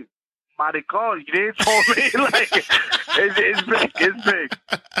like, maricón, you didn't tell me. Like, it's big.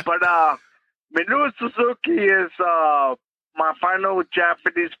 But Minoru Suzuki is my final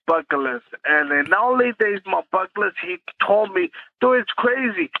Japanese bucket list. And then not only is my bucket list, he told me, dude, it's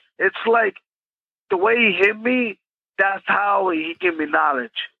crazy. It's like the way he hit me, that's how he gave me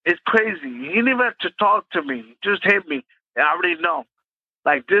knowledge. It's crazy. He didn't even have to talk to me. He just hit me. I already know.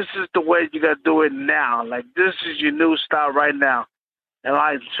 Like, this is the way you got to do it now. Like, this is your new style right now.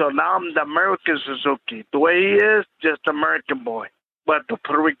 And so now I'm the American Suzuki. The way he is, just American boy. But the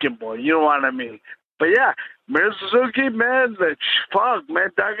Puerto Rican boy. You know what I mean? But yeah, Mr. Suzuki, man, fuck,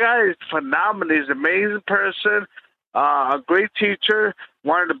 man, that guy is phenomenal. He's an amazing person, a great teacher,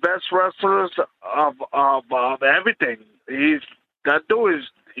 one of the best wrestlers of everything. He's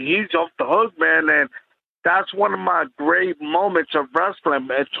off the hook, man, and that's one of my great moments of wrestling.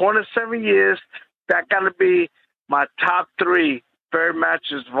 In 27 years, that got to be my top 3 favorite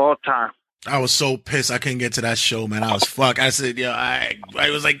matches of all time. I was so pissed I couldn't get to that show, man. I was fuck. I said, yo, I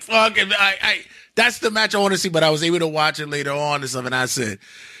was like, fuck, and I that's the match I want to see, but I was able to watch it later on and stuff, and I said,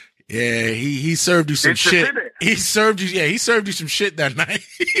 yeah, he served you some shit. He served you some shit that night.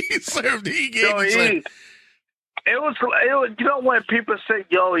 It was, you know, when people say,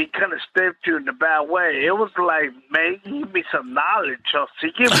 yo, he kind of stepped you in a bad way, it was like, man, give me some knowledge, or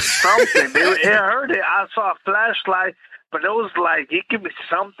see, give me something. it hurt it. I saw a flashlight, but it was like, he gave me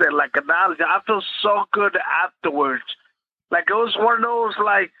something, like a knowledge. I feel so good afterwards. Like, it was one of those,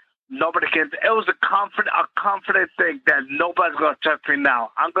 like, nobody can, it was a confident thing that nobody's going to touch me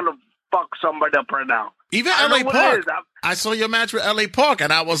now. I'm going to fuck somebody up right now. Even LA Park. I saw your match with LA Park,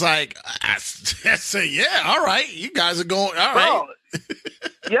 and I was like, I said, yeah, all right. You guys are going, all right.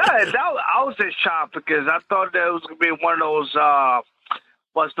 Yeah, I was in shock because I thought that it was going to be one of those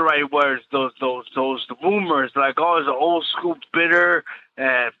what's the right words? Those rumors, like, oh, he's an old school bitter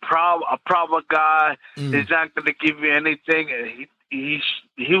and a proper guy. He's not gonna give you anything. And he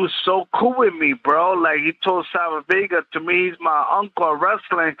was so cool with me, bro. Like, he told Savio Vega, to me, he's my uncle in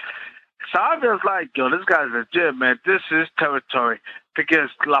wrestling. Savio's like, yo, this guy's legit, man. This is territory. Because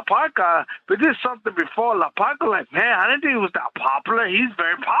La Parca, we did something before. La Parca, like, man, I didn't think he was that popular. He's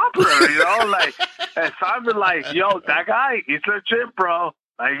very popular, you know? Like, and Savio, like, yo, that guy, he's legit, bro.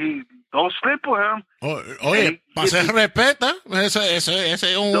 Like, don't sleep with him. Oye, pase respeta. Ese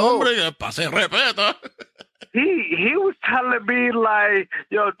es un hombre que pase respeta. He was telling me, like,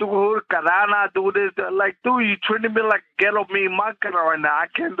 yo, do Carana, do this. Like, dude, you treating me like ghetto me monkey right now. I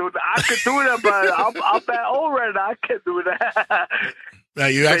can't do that. I can do that, but I'm that old right now. I can't do that. Yeah,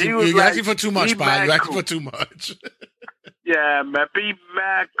 you're asking for too much, Bob. You're asking for too much. Yeah, man. Be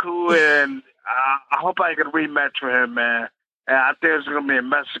mad cool, and I hope I can rematch with him, man. And I think it's going to be in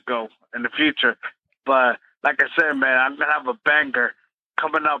Mexico in the future. But like I said, man, I'm going to have a banger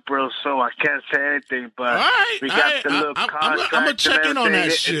coming up real soon. I can't say anything, but we got the little contract. I'm going to check in on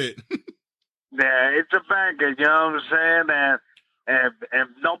that shit. Yeah, it's a banger, you know what I'm saying? And if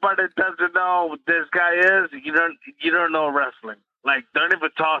nobody doesn't know what this guy is, you don't know wrestling. Like, don't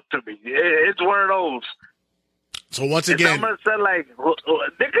even talk to me. It's one of those. So once again, someone said, like,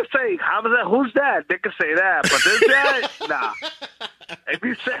 they could say, who's that? They could say that, but this guy, nah. If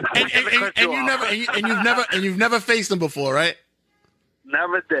you say and you've never faced him before, right?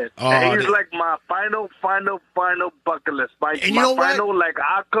 Never did. Oh, and he's like my final bucket list. My final, like,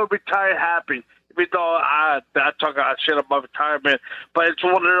 I could retire happy. Even though I talk shit about retirement, but it's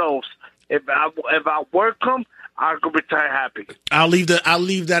one of those. If I work him, I could retire happy. I'll leave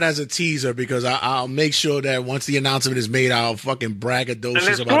that as a teaser because I'll make sure that once the announcement is made, I'll fucking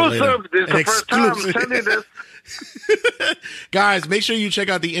braggadocious about it later. This is the first time I'm telling you this. Guys, make sure you check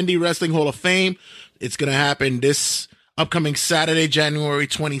out the Indie Wrestling Hall of Fame. It's going to happen this upcoming Saturday, January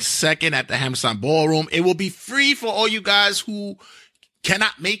 22nd at the Hammerstein Ballroom. It will be free for all you guys who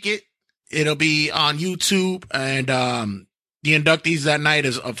cannot make it. It'll be on YouTube, and the inductees that night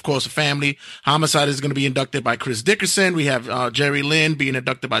is, of course, a family. Homicide is going to be inducted by Chris Dickerson. We have Jerry Lynn being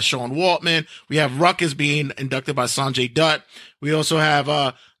inducted by Sean Waltman. We have Ruckus being inducted by Sanjay Dutt. We also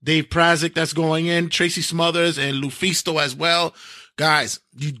have Dave Prazik that's going in, Tracy Smothers, and Lufisto as well. Guys,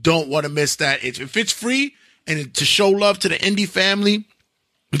 you don't want to miss that. If it's free and to show love to the indie family,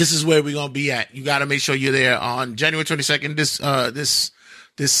 this is where we're going to be at. You got to make sure you're there on January 22nd,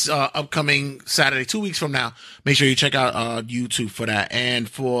 this upcoming Saturday, 2 weeks from now. Make sure you check out YouTube for that. And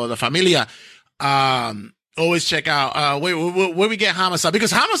for the Familia, always check out where we get Homicide,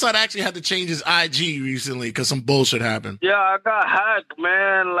 because Homicide actually had to change his IG recently because some bullshit happened. Yeah, I got hacked,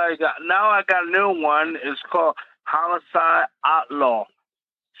 man. Like, now I got a new one. It's called Homicide Outlaw.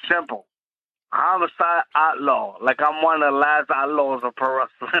 Simple. Homicide Outlaw. Like, I'm one of the last outlaws of pro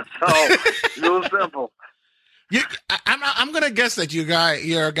wrestling. So, real simple. I'm gonna guess that you're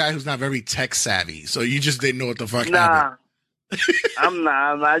a guy who's not very tech savvy, so you just didn't know what the fuck happened. I'm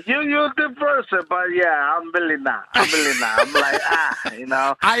not. You're a good person, but yeah, I'm really not. I'm like, you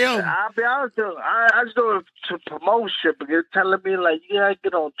know. I'll be honest with you. I just do it to promote shit, because you're telling me, like, you gotta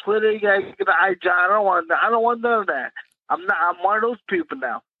get on Twitter, you gotta get on IG. I don't want none of that. I'm one of those people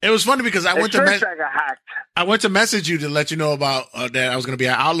now. It was funny because I went to message you to let you know about that I was going to be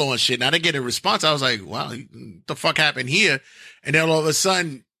an outlaw and shit. And I didn't get a response. I was like, wow, what the fuck happened here? And then all of a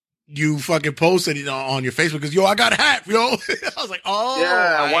sudden, you fucking posted it on your Facebook because, yo, I got hacked, yo. I was like, oh,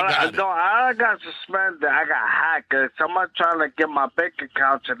 yeah. I got suspended. I got hacked. Someone trying to get my bank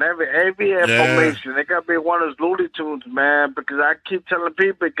accounts and every information. They got to be one of those Looney Tunes, man, because I keep telling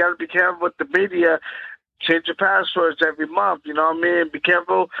people, you got to be careful with the media. Change your passwords every month, you know what I mean? Be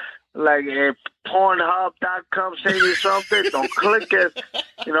careful. Like, if Pornhub.com say you something, don't click it.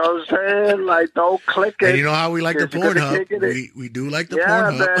 You know what I'm saying? Like, don't click it. And you know how we like the Pornhub? We do like the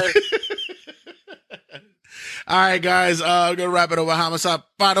Pornhub. All right, guys, we're going to wrap it over Homicide.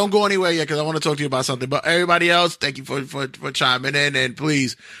 But don't go anywhere yet because I want to talk to you about something. But everybody else, thank you for chiming in. And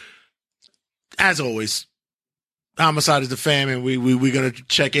please, as always, Homicide is the fam, and we're gonna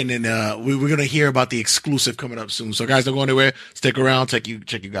check in, and we're gonna hear about the exclusive coming up soon. So guys, don't go anywhere. Stick around. Check you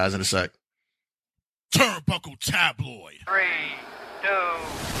guys in a sec. Turnbuckle Tabloid. 3, 2,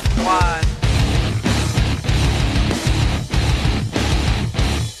 1.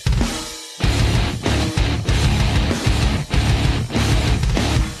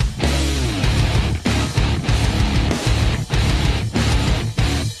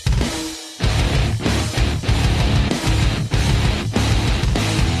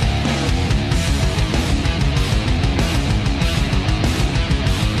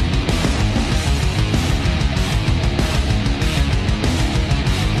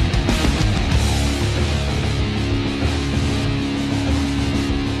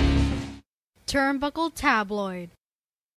 Turnbuckle Tabloid.